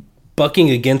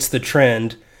bucking against the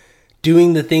trend,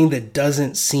 doing the thing that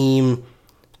doesn't seem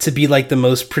to be like the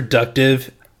most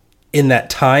productive in that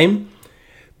time,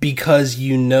 because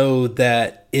you know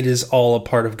that it is all a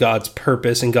part of God's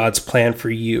purpose and God's plan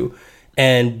for you.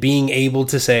 And being able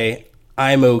to say,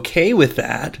 I'm okay with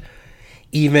that,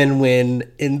 even when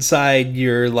inside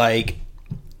you're like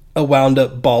a wound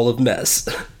up ball of mess.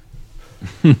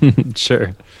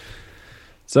 Sure.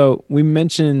 So we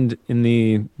mentioned in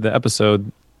the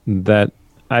episode that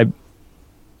I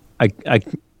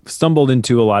stumbled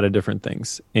into a lot of different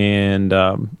things, and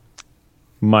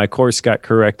my course got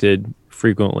corrected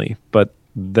frequently, but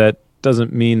that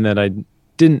doesn't mean that I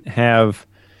didn't have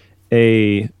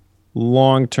a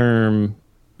long-term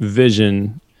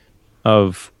vision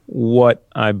of what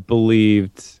I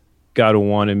believed God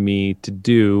wanted me to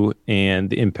do and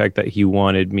the impact that he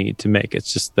wanted me to make.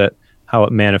 It's just that how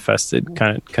it manifested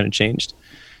kind of changed.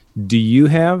 Do you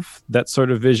have that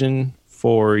sort of vision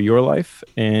for your life?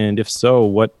 And if so,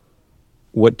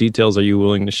 what details are you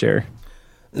willing to share?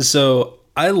 So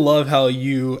I love how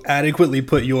you adequately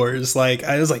put yours. Like,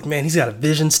 I was like, man, he's got a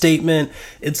vision statement.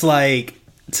 It's like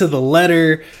to the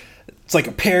letter. It's like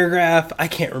a paragraph. I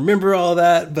can't remember all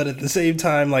that, but at the same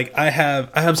time, like I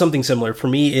have something similar. For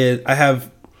me, I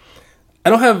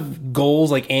don't have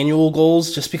goals, like annual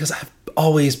goals, just because I've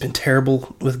always been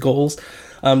terrible with goals.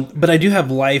 But I do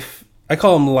have life. I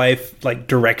call them life like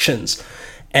directions,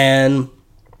 and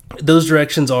those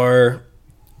directions are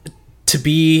to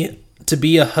be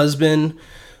a husband.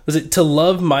 Was it to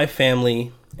love my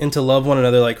family and to love one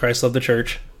another like Christ loved the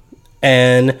church,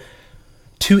 and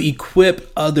to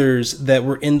equip others that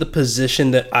were in the position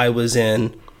that I was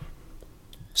in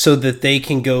so that they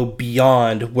can go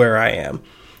beyond where I am.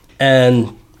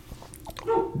 And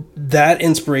that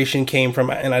inspiration came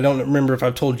from, and I don't remember if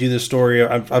I've told you this story,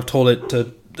 or I've told it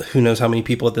to who knows how many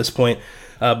people at this point.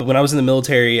 But when I was in the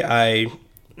military, I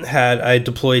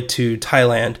deployed to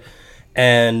Thailand,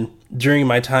 and during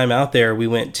my time out there, we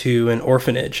went to an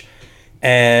orphanage.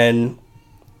 And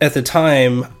at the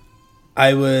time,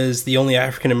 I was the only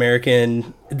African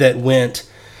American that went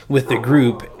with the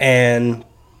group, and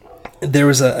there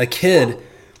was a kid.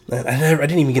 I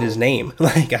didn't even get his name.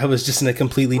 Like, I was just in a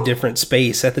completely different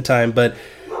space at the time, but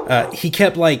he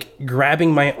kept like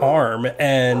grabbing my arm,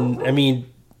 and I mean,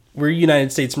 we're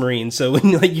United States Marines, so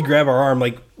when like you grab our arm,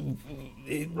 like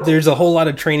there's a whole lot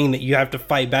of training that you have to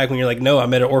fight back when you're like, no,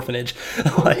 I'm at an orphanage,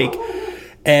 like,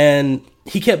 and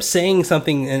he kept saying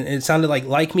something, and it sounded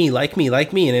like me,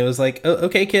 and it was like, oh,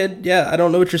 okay, kid, yeah, I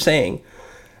don't know what you're saying,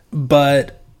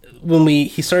 but when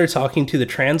he started talking to the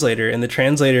translator, and the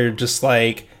translator just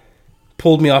like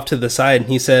pulled me off to the side and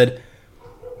he said,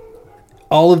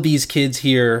 all of these kids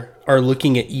here are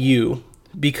looking at you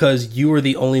because you are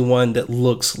the only one that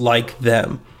looks like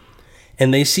them.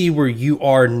 And they see where you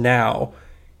are now,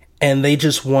 and they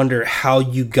just wonder how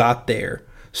you got there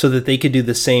so that they could do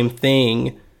the same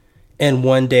thing and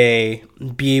one day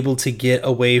be able to get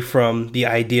away from the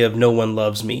idea of no one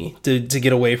loves me, to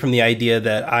get away from the idea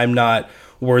that I'm not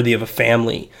worthy of a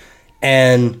family.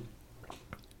 And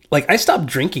like, I stopped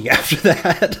drinking after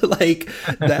that. Like,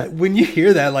 that when you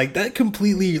hear that, like, that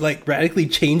completely, like, radically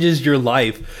changes your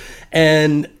life.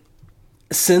 And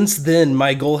since then,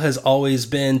 my goal has always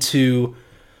been to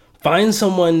find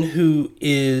someone who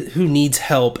needs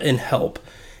help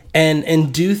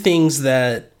and do things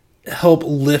that help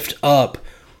lift up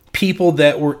people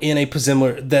that were in a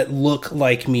position that look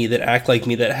like me, that act like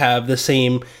me, that have the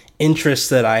same interests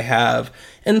that I have,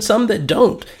 and some that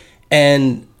don't.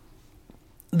 And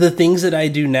the things that I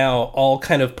do now all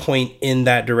kind of point in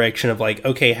that direction of like,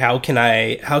 okay, how can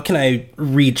I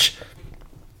reach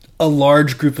a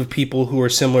large group of people who are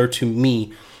similar to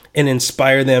me and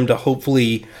inspire them to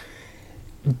hopefully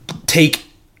take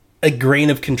a grain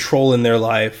of control in their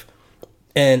life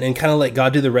and kind of let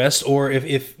God do the rest. Or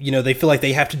if they feel like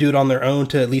they have to do it on their own,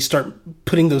 to at least start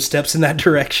putting those steps in that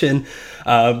direction.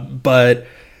 But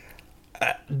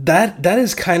that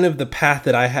is kind of the path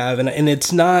that I have. And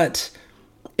it's not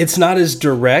as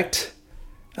direct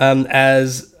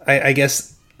as I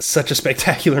guess such a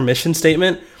spectacular mission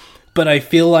statement, but I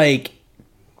feel like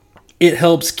it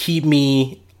helps keep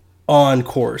me on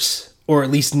course, or at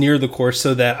least near the course,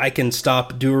 so that I can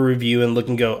stop, do a review, and look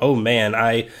and go, oh man,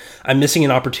 I'm missing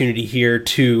an opportunity here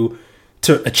to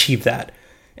achieve that.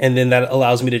 And then that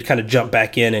allows me to kind of jump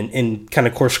back in and kind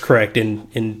of course correct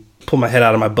and pull my head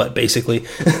out of my butt, basically.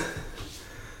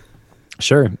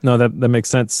 Sure. No, that makes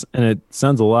sense. And it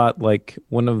sounds a lot like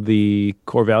one of the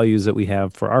core values that we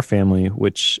have for our family,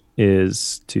 which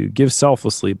is to give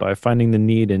selflessly by finding the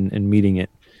need and meeting it,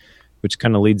 which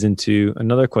kind of leads into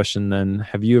another question then.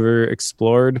 Have you ever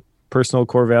explored personal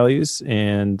core values,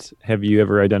 and have you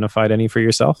ever identified any for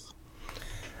yourself?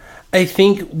 I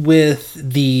think with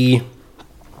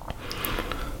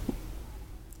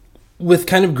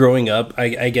kind of growing up,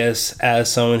 I guess,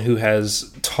 as someone who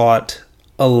has taught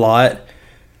a lot,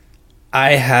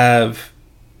 I have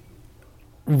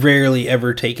rarely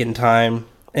ever taken time,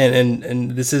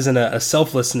 and this isn't a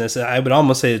selflessness. I would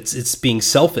almost say it's being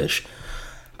selfish.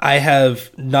 I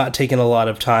have not taken a lot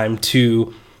of time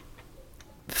to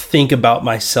think about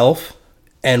myself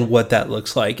and what that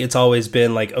looks like. It's always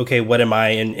been like, okay, what am I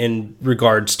in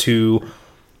regards to,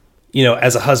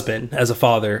 as a husband, as a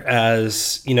father,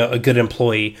 as, a good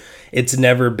employee. It's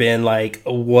never been like,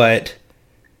 what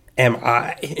am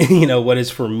I, what is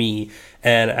for me?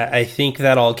 And I think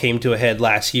that all came to a head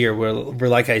last year where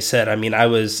like I said, I mean, I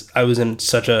was in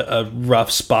such a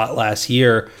rough spot last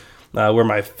year, where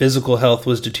my physical health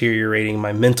was deteriorating,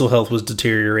 my mental health was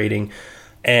deteriorating,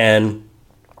 and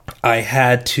I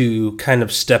had to kind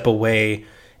of step away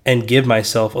and give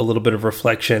myself a little bit of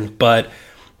reflection. But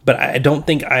I don't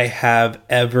think I have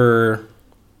ever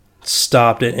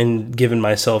stopped it and given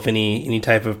myself any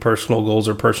type of personal goals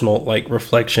or personal like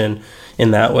reflection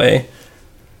in that way.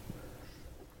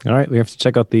 All right, we have to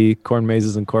check out the Corn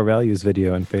Mazes and Core Values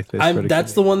video on faith-based productivity.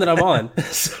 That's the one that I'm on.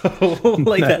 So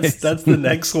like nice. that's the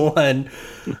next one.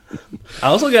 I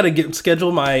also got to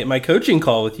schedule my coaching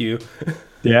call with you.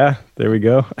 Yeah, there we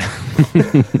go.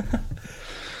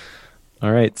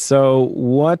 All right, so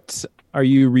what are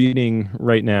you reading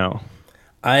right now?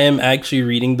 I am actually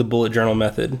reading The Bullet Journal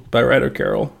Method by Ryder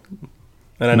Carroll.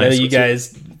 And I know you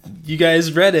guys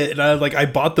read it, and I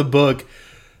bought the book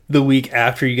the week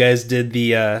after you guys did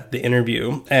the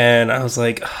interview, and I was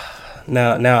like,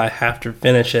 now I have to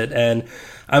finish it, and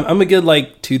I'm a good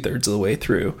 2/3 of the way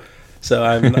through, so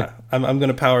I'm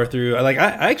gonna power through. I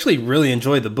actually really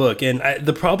enjoyed the book, and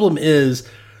the problem is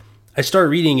I start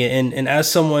reading it, and as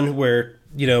someone where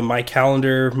my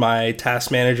calendar, my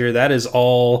task manager, that is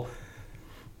all.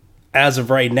 As of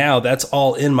right now, that's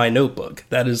all in my notebook.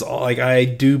 That is all. I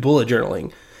do bullet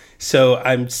journaling. So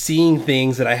I'm seeing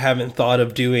things that I haven't thought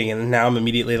of doing, and now I'm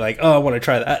immediately like, oh, I want to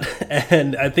try that.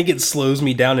 And I think it slows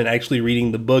me down in actually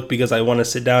reading the book because I want to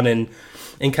sit down and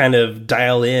kind of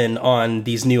dial in on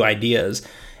these new ideas.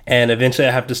 And eventually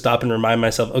I have to stop and remind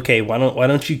myself, okay, why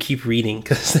don't you keep reading?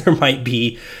 Because there might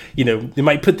be, they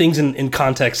might put things in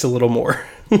context a little more.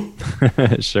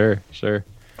 Sure.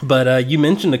 But you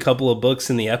mentioned a couple of books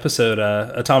in the episode,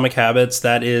 Atomic Habits,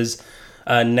 that is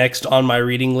next on my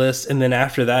reading list. And then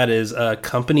after that is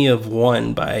Company of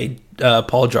One by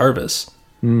Paul Jarvis.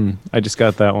 I just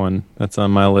got that one. That's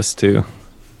on my list too.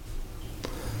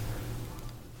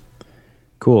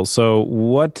 Cool. So,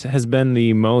 what has been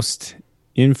the most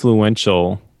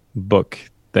influential book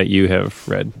that you have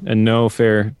read? And no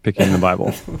fair picking the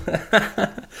Bible.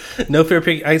 No fair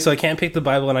pick. So I can't pick the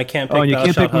Bible, and I can't pick and you Thou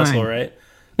can't Shalt pick Hustle, mine. right?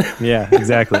 Yeah,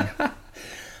 exactly.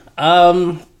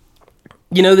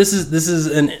 This is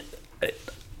an.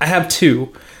 I have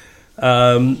two.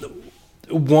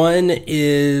 One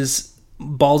is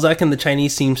Balzac and the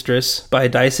Chinese Seamstress by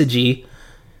Dai Ji.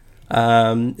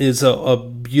 Is a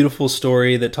beautiful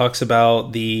story that talks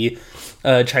about the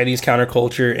Chinese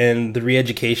counterculture and the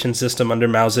re-education system under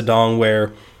Mao Zedong,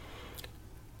 where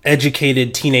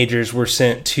educated teenagers were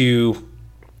sent to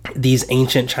these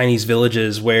ancient Chinese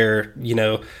villages where,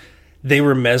 they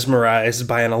were mesmerized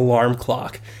by an alarm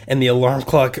clock, and the alarm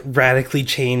clock radically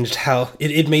changed how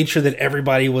it made sure that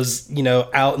everybody was,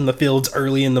 out in the fields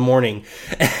early in the morning.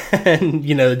 And,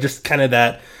 just kind of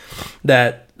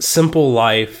that simple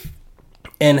life,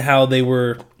 and how they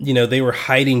were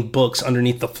hiding books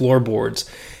underneath the floorboards.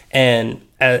 And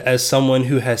as someone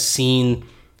who has seen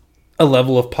a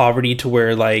level of poverty to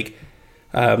where, like,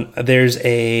 there's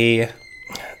a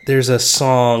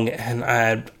song,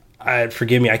 and I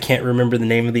forgive me, I can't remember the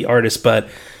name of the artist, but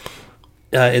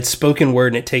it's spoken word,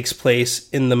 and it takes place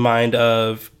in the mind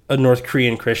of a North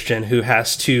Korean Christian who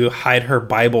has to hide her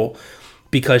Bible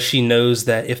because she knows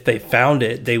that if they found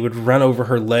it, they would run over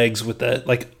her legs with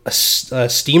a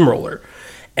steamroller.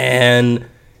 And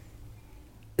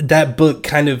that book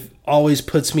kind of always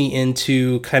puts me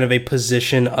into kind of a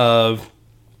position of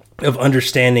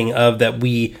understanding of that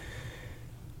we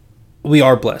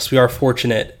are blessed, we are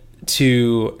fortunate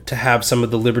to have some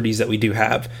of the liberties that we do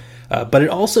have. But it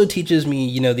also teaches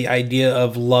me, the idea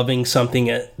of loving something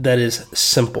that is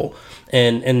simple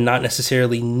and not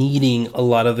necessarily needing a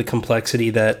lot of the complexity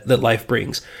that life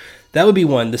brings. That would be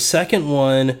one. The second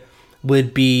one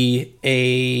would be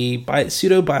a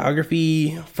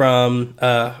pseudo-biography from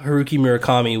Haruki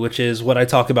Murakami, which is what I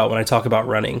talk about when I talk about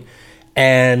running.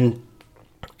 And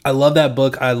I love that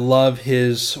book. I love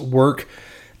his work.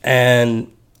 And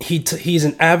he's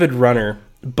an avid runner,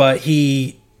 but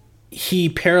he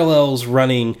parallels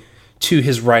running to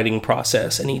his writing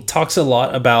process. And he talks a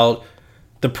lot about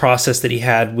the process that he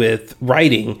had with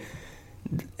writing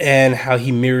and how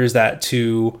he mirrors that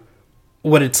to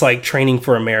what it's like training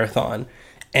for a marathon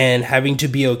and having to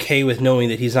be okay with knowing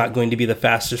that he's not going to be the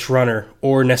fastest runner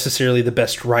or necessarily the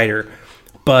best writer,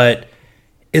 but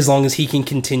as long as he can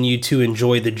continue to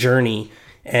enjoy the journey.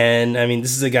 And I mean,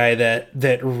 this is a guy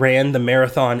that ran the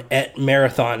Marathon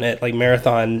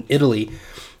Italy,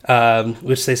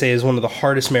 which they say is one of the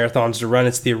hardest marathons to run.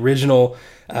 It's the original.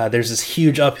 There's this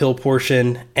huge uphill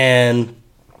portion, and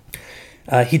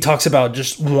he talks about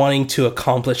just wanting to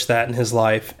accomplish that in his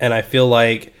life. And I feel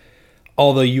like,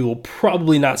 although you will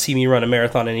probably not see me run a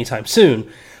marathon anytime soon,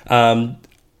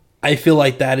 I feel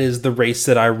like that is the race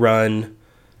that I run,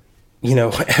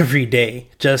 every day,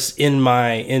 just in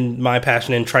my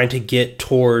passion and trying to get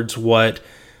towards what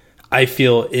I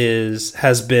feel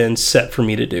has been set for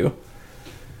me to do.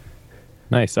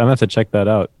 Nice. I'm going to have to check that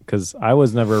out because I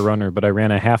was never a runner, but I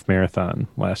ran a half marathon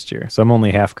last year. So I'm only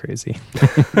half crazy.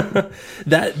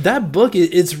 That book,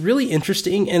 it's really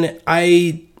interesting. And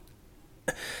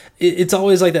it's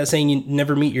always like that saying, you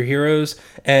never meet your heroes.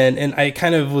 And I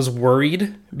kind of was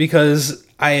worried because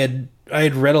I had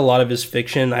read a lot of his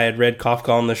fiction. I had read Kafka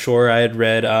on the Shore. I had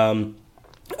read, I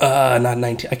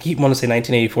keep wanting to say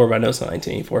 1984, but I know it's not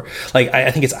 1984. Like,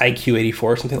 I think it's IQ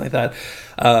 84 or something like that.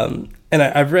 And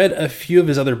I've read a few of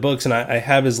his other books, and I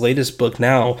have his latest book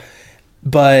now,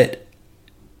 but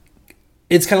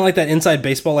it's kind of like that inside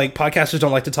baseball. Like, podcasters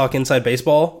don't like to talk inside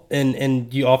baseball,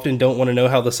 and you often don't want to know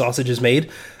how the sausage is made.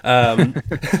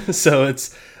 So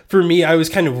it's, for me, I was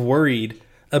kind of worried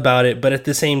about it, but at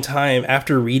the same time,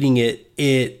 after reading it,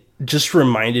 it just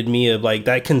reminded me of like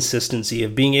that consistency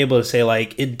of being able to say,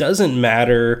 like, it doesn't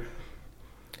matter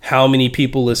how many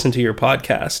people listen to your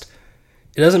podcast.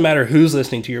 It doesn't matter who's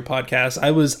listening to your podcast.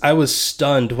 I was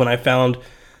stunned when I found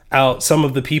out some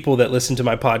of the people that listen to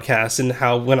my podcast, and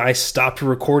how when I stopped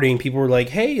recording, people were like,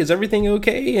 "Hey, is everything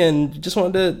okay?" And just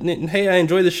wanted to, "Hey, I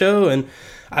enjoy the show." And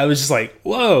I was just like,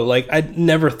 "Whoa!" Like, I'd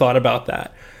never thought about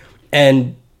that,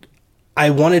 and I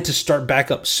wanted to start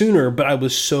back up sooner, but I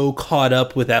was so caught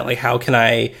up with that. Like, how can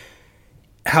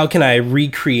I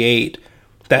recreate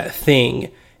that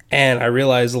thing? And I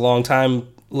realized a long time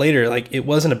later, like, it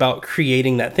wasn't about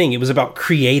creating that thing. It was about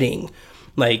creating.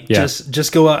 Like,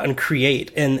 just go out and create,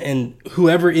 and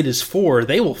whoever it is for,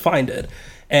 they will find it.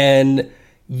 And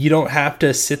you don't have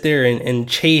to sit there and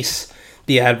chase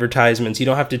the advertisements. You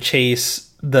don't have to chase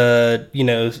the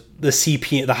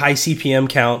high CPM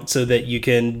count so that you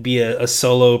can be a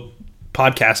solo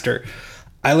podcaster.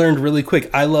 I learned really quick.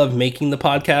 I love making the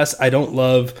podcast. I don't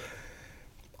love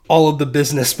all of the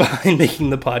business behind making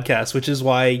the podcast, which is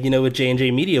why, with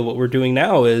J&J Media, what we're doing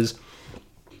now is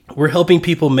we're helping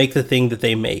people make the thing that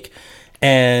they make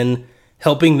and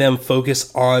helping them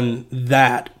focus on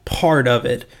that part of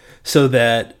it so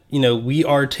that, we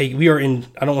are in,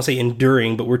 I don't want to say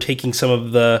enduring, but we're taking some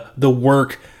of the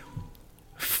work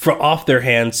off their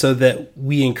hands so that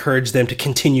we encourage them to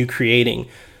continue creating.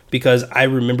 Because I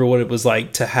remember what it was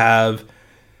like to have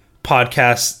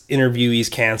podcast interviewees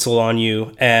cancel on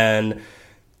you and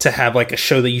to have like a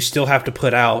show that you still have to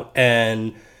put out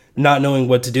and not knowing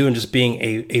what to do and just being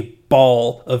a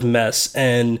ball of mess.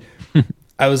 And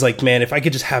I was like, man, if I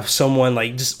could just have someone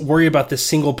like just worry about this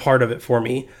single part of it for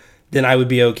me, then I would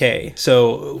be okay.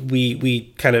 So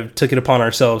we kind of took it upon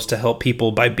ourselves to help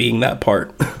people by being that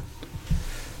part.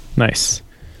 Nice.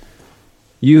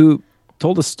 You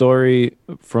told a story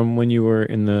from when you were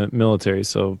in the military.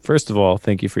 So first of all,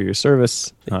 thank you for your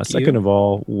service. Second of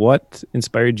all, what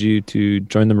inspired you to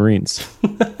join the Marines?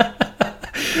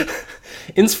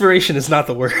 Inspiration is not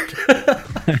the word.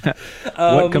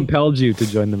 What compelled you to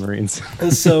join the Marines?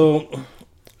 So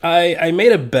I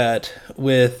made a bet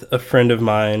with a friend of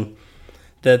mine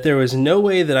that there was no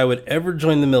way that I would ever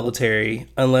join the military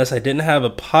unless I didn't have a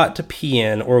pot to pee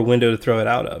in or a window to throw it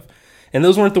out of. And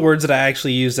those weren't the words that I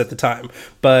actually used at the time,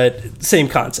 but same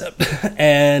concept.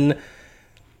 And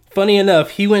funny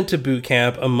enough, he went to boot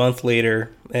camp a month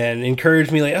later and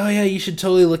encouraged me like, oh yeah, you should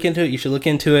totally look into it. You should look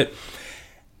into it.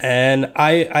 And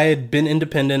I had been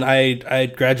independent. I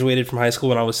graduated from high school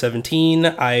when I was 17.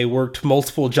 I worked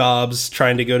multiple jobs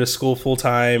trying to go to school full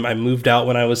time. I moved out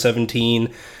when I was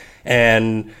 17.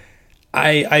 And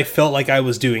I felt like I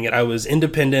was doing it. I was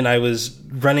independent. I was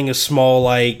running a small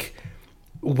like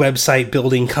website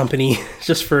building company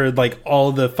just for like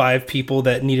all the 5 people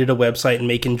that needed a website in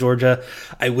Macon, Georgia.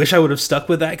 I wish I would have stuck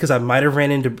with that because I might have ran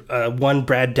into one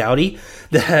Brad Dowdy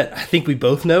that I think we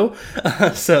both know.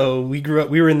 So we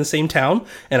were in the same town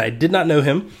and I did not know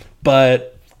him,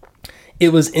 but it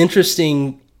was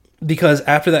interesting because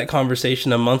after that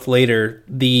conversation a month later,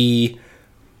 the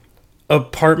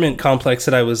apartment complex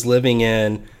that I was living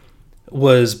in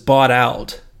was bought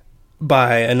out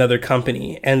by another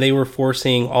company, and they were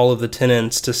forcing all of the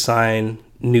tenants to sign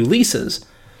new leases.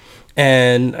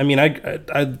 And I mean,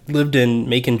 I lived in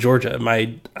Macon, Georgia.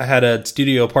 I had a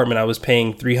studio apartment I was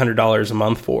paying $300 a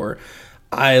month for.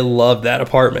 I loved that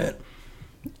apartment.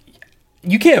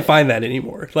 You can't find that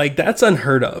anymore. Like, that's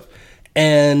unheard of.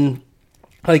 And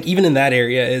like, even in that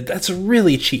area, that's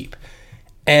really cheap.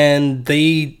 And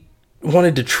they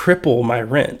wanted to triple my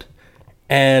rent.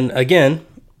 And again,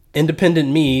 independent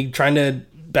me trying to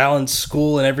balance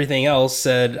school and everything else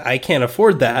said, I can't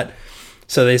afford that.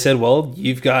 So they said, well,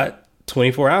 you've got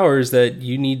 24 hours that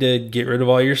you need to get rid of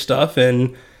all your stuff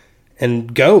and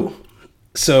go.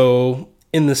 So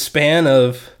in the span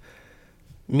of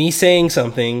me saying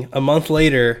something, a month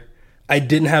later, I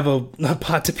didn't have a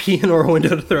pot to pee in or a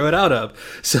window to throw it out of.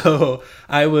 So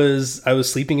I was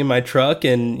sleeping in my truck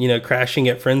and, crashing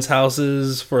at friends'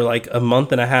 houses for like a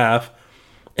month and a half.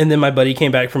 And then my buddy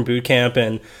came back from boot camp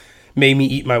and made me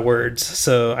eat my words.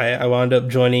 So I wound up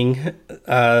joining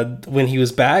when he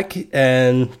was back,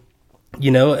 and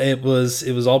it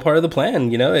was all part of the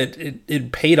plan.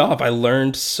 It paid off. I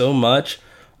learned so much.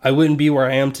 I wouldn't be where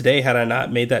I am today had I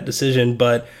not made that decision.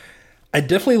 But I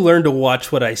definitely learned to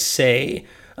watch what I say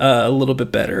a little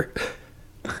bit better.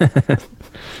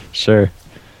 Sure.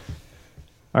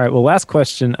 All right. Well, last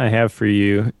question I have for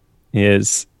you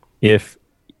is, if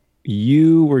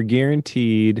you were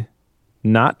guaranteed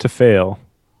not to fail,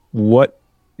 what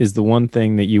is the one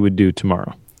thing that you would do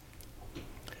tomorrow?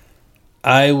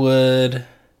 I would,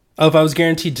 if I was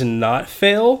guaranteed to not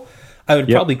fail, I would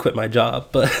probably quit my job,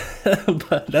 but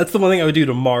that's the one thing I would do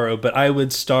tomorrow. But I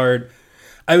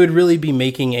would really be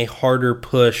making a harder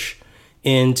push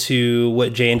into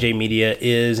what J&J Media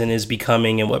is and is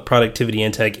becoming, and what Productivity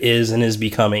in Tech is and is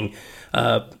becoming.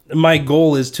 My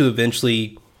goal is to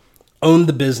eventually own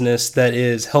the business that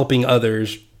is helping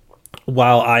others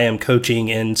while I am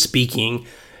coaching and speaking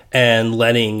and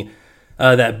letting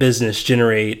that business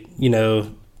generate,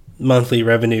 monthly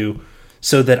revenue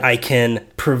so that I can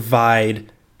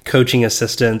provide coaching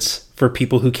assistance for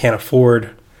people who can't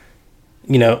afford,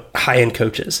 high-end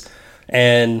coaches.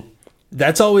 And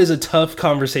that's always a tough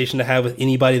conversation to have with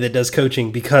anybody that does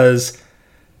coaching, because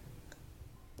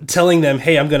telling them,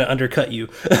 hey, I'm going to undercut you,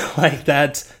 like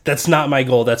that's not my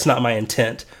goal. That's not my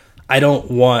intent. I don't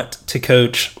want to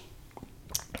coach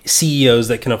CEOs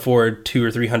that can afford $200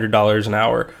 or $300 an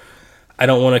hour. I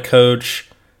don't want to coach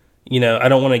I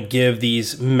don't want to give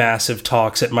these massive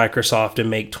talks at Microsoft and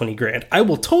make 20 grand. I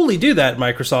will totally do that at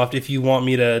Microsoft if you want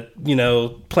me to,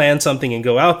 plan something and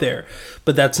go out there.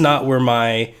 But that's not where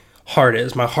my heart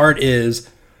is. My heart is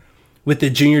with the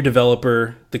junior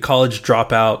developer, the college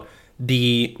dropout,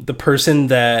 the person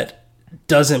that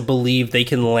doesn't believe they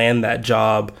can land that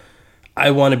job.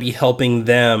 I want to be helping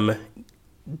them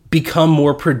become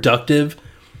more productive,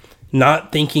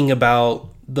 not thinking about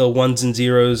the ones and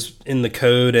zeros in the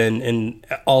code and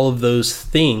all of those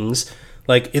things.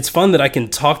 Like, it's fun that I can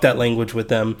talk that language with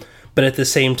them, but at the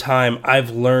same time, I've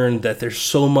learned that there's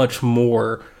so much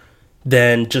more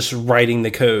than just writing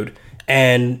the code.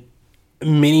 And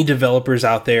many developers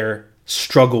out there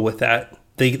struggle with that.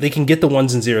 They can get the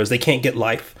ones and zeros. They can't get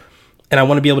life. And I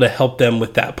want to be able to help them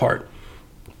with that part.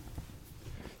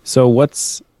 So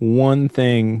what's one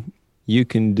thing you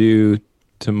can do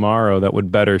tomorrow that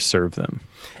would better serve them?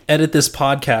 Edit this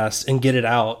podcast and get it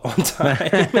out on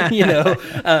time.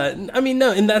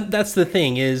 No, and that's the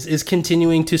thing is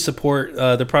continuing to support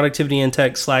the Productivity and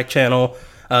Tech Slack channel.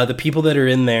 The people that are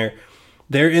in there,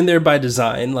 they're in there by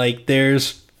design. Like,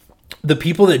 there's the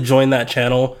people that join that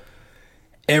channel.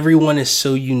 Everyone is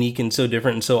so unique and so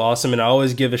different and so awesome. And I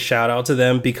always give a shout out to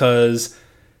them, because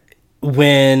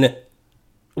when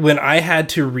I had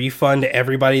to refund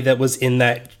everybody that was in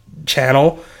that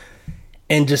channel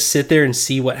and just sit there and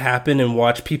see what happened and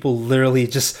watch people literally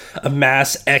just a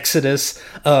mass exodus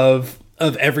of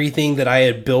everything that I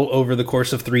had built over the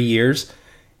course of 3 years.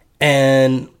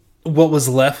 And what was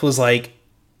left was like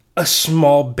a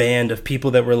small band of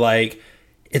people that were like,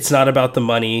 it's not about the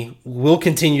money. We'll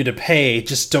continue to pay.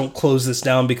 Just don't close this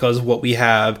down, because what we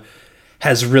have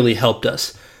has really helped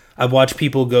us. I've watched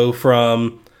people go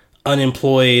from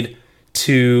unemployed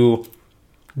to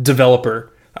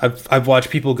developer. I've watched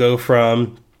people go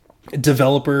from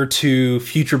developer to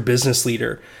future business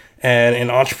leader and an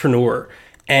entrepreneur,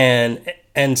 and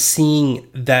seeing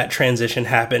that transition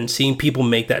happen, seeing people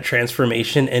make that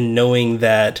transformation, and knowing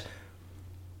that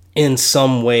in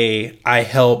some way I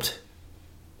helped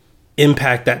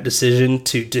impact that decision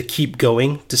to keep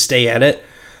going, to stay at it.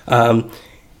 The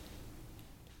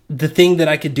thing that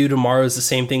I could do tomorrow is the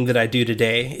same thing that I do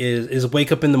today, is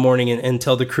wake up in the morning and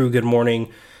tell the crew good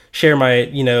morning, share my,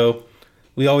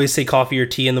 we always say coffee or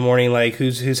tea in the morning, like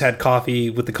who's had coffee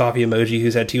with the coffee emoji,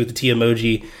 who's had tea with the tea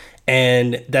emoji.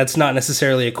 And that's not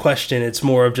necessarily a question. It's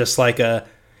more of just like a,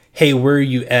 hey, where are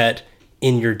you at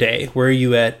in your day? Where are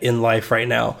you at in life right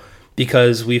now?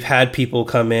 Because we've had people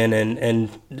come in and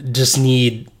just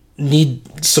need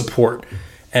support.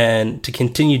 And to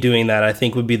continue doing that, I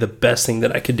think would be the best thing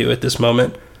that I could do at this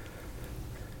moment.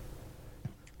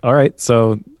 All right.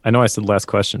 So I know I said last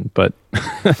question, but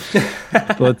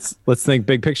let's think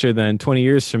big picture then. 20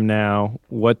 years from now,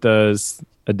 what does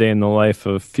a day in the life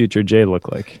of future Jay look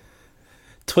like?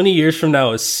 20 years from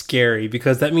now is scary,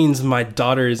 because that means my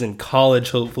daughter is in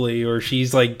college, hopefully, or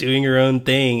she's like doing her own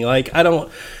thing. Like, I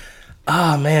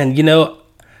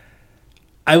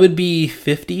would be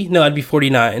 50. No, I'd be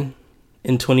 49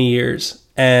 in 20 years.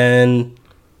 And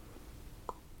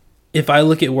if I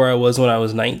look at where I was when I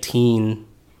was 19,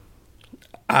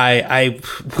 I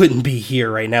wouldn't be here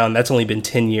right now. And that's only been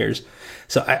 10 years.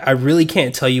 So I really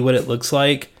can't tell you what it looks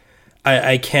like.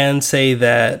 I can say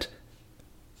that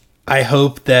I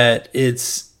hope that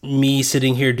it's me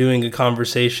sitting here doing a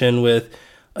conversation with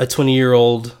a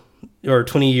 20-year-old or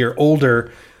 20-year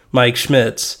older MIke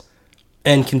Schmitz,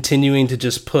 and continuing to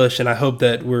just push. And I hope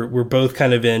that we're both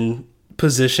kind of in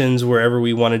positions wherever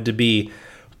we wanted to be.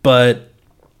 But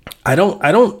I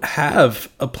don't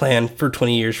have a plan for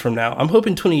 20 years from now. I'm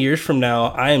hoping 20 years from now,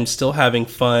 I am still having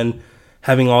fun,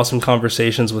 having awesome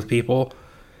conversations with people.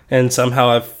 And somehow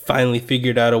I've finally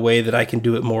figured out a way that I can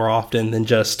do it more often than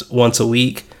just once a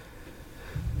week.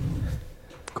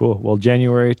 Cool. Well,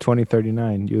 January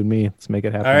 2039, you and me, let's make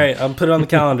it happen. All right, I'll put it on the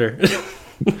calendar.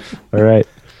 All right.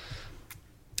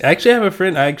 I actually have a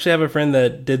friend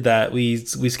that did that. We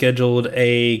scheduled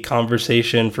a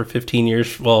conversation for 15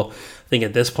 years. Well, I think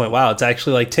at this point, wow, it's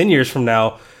actually like 10 years from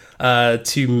now,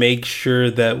 to make sure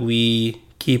that we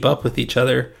keep up with each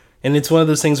other. And it's one of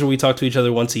those things where we talk to each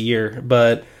other once a year,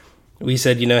 but we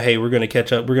said, hey, we're going to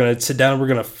catch up. We're going to sit down. We're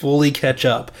going to fully catch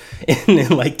up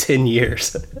in like 10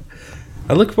 years.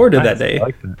 I look forward to that day. I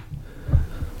like that.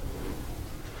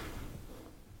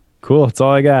 Cool. That's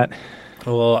all I got.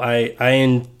 Well,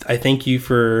 I thank you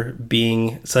for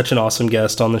being such an awesome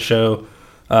guest on the show.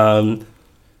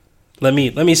 Let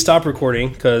me stop recording,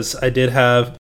 because I did have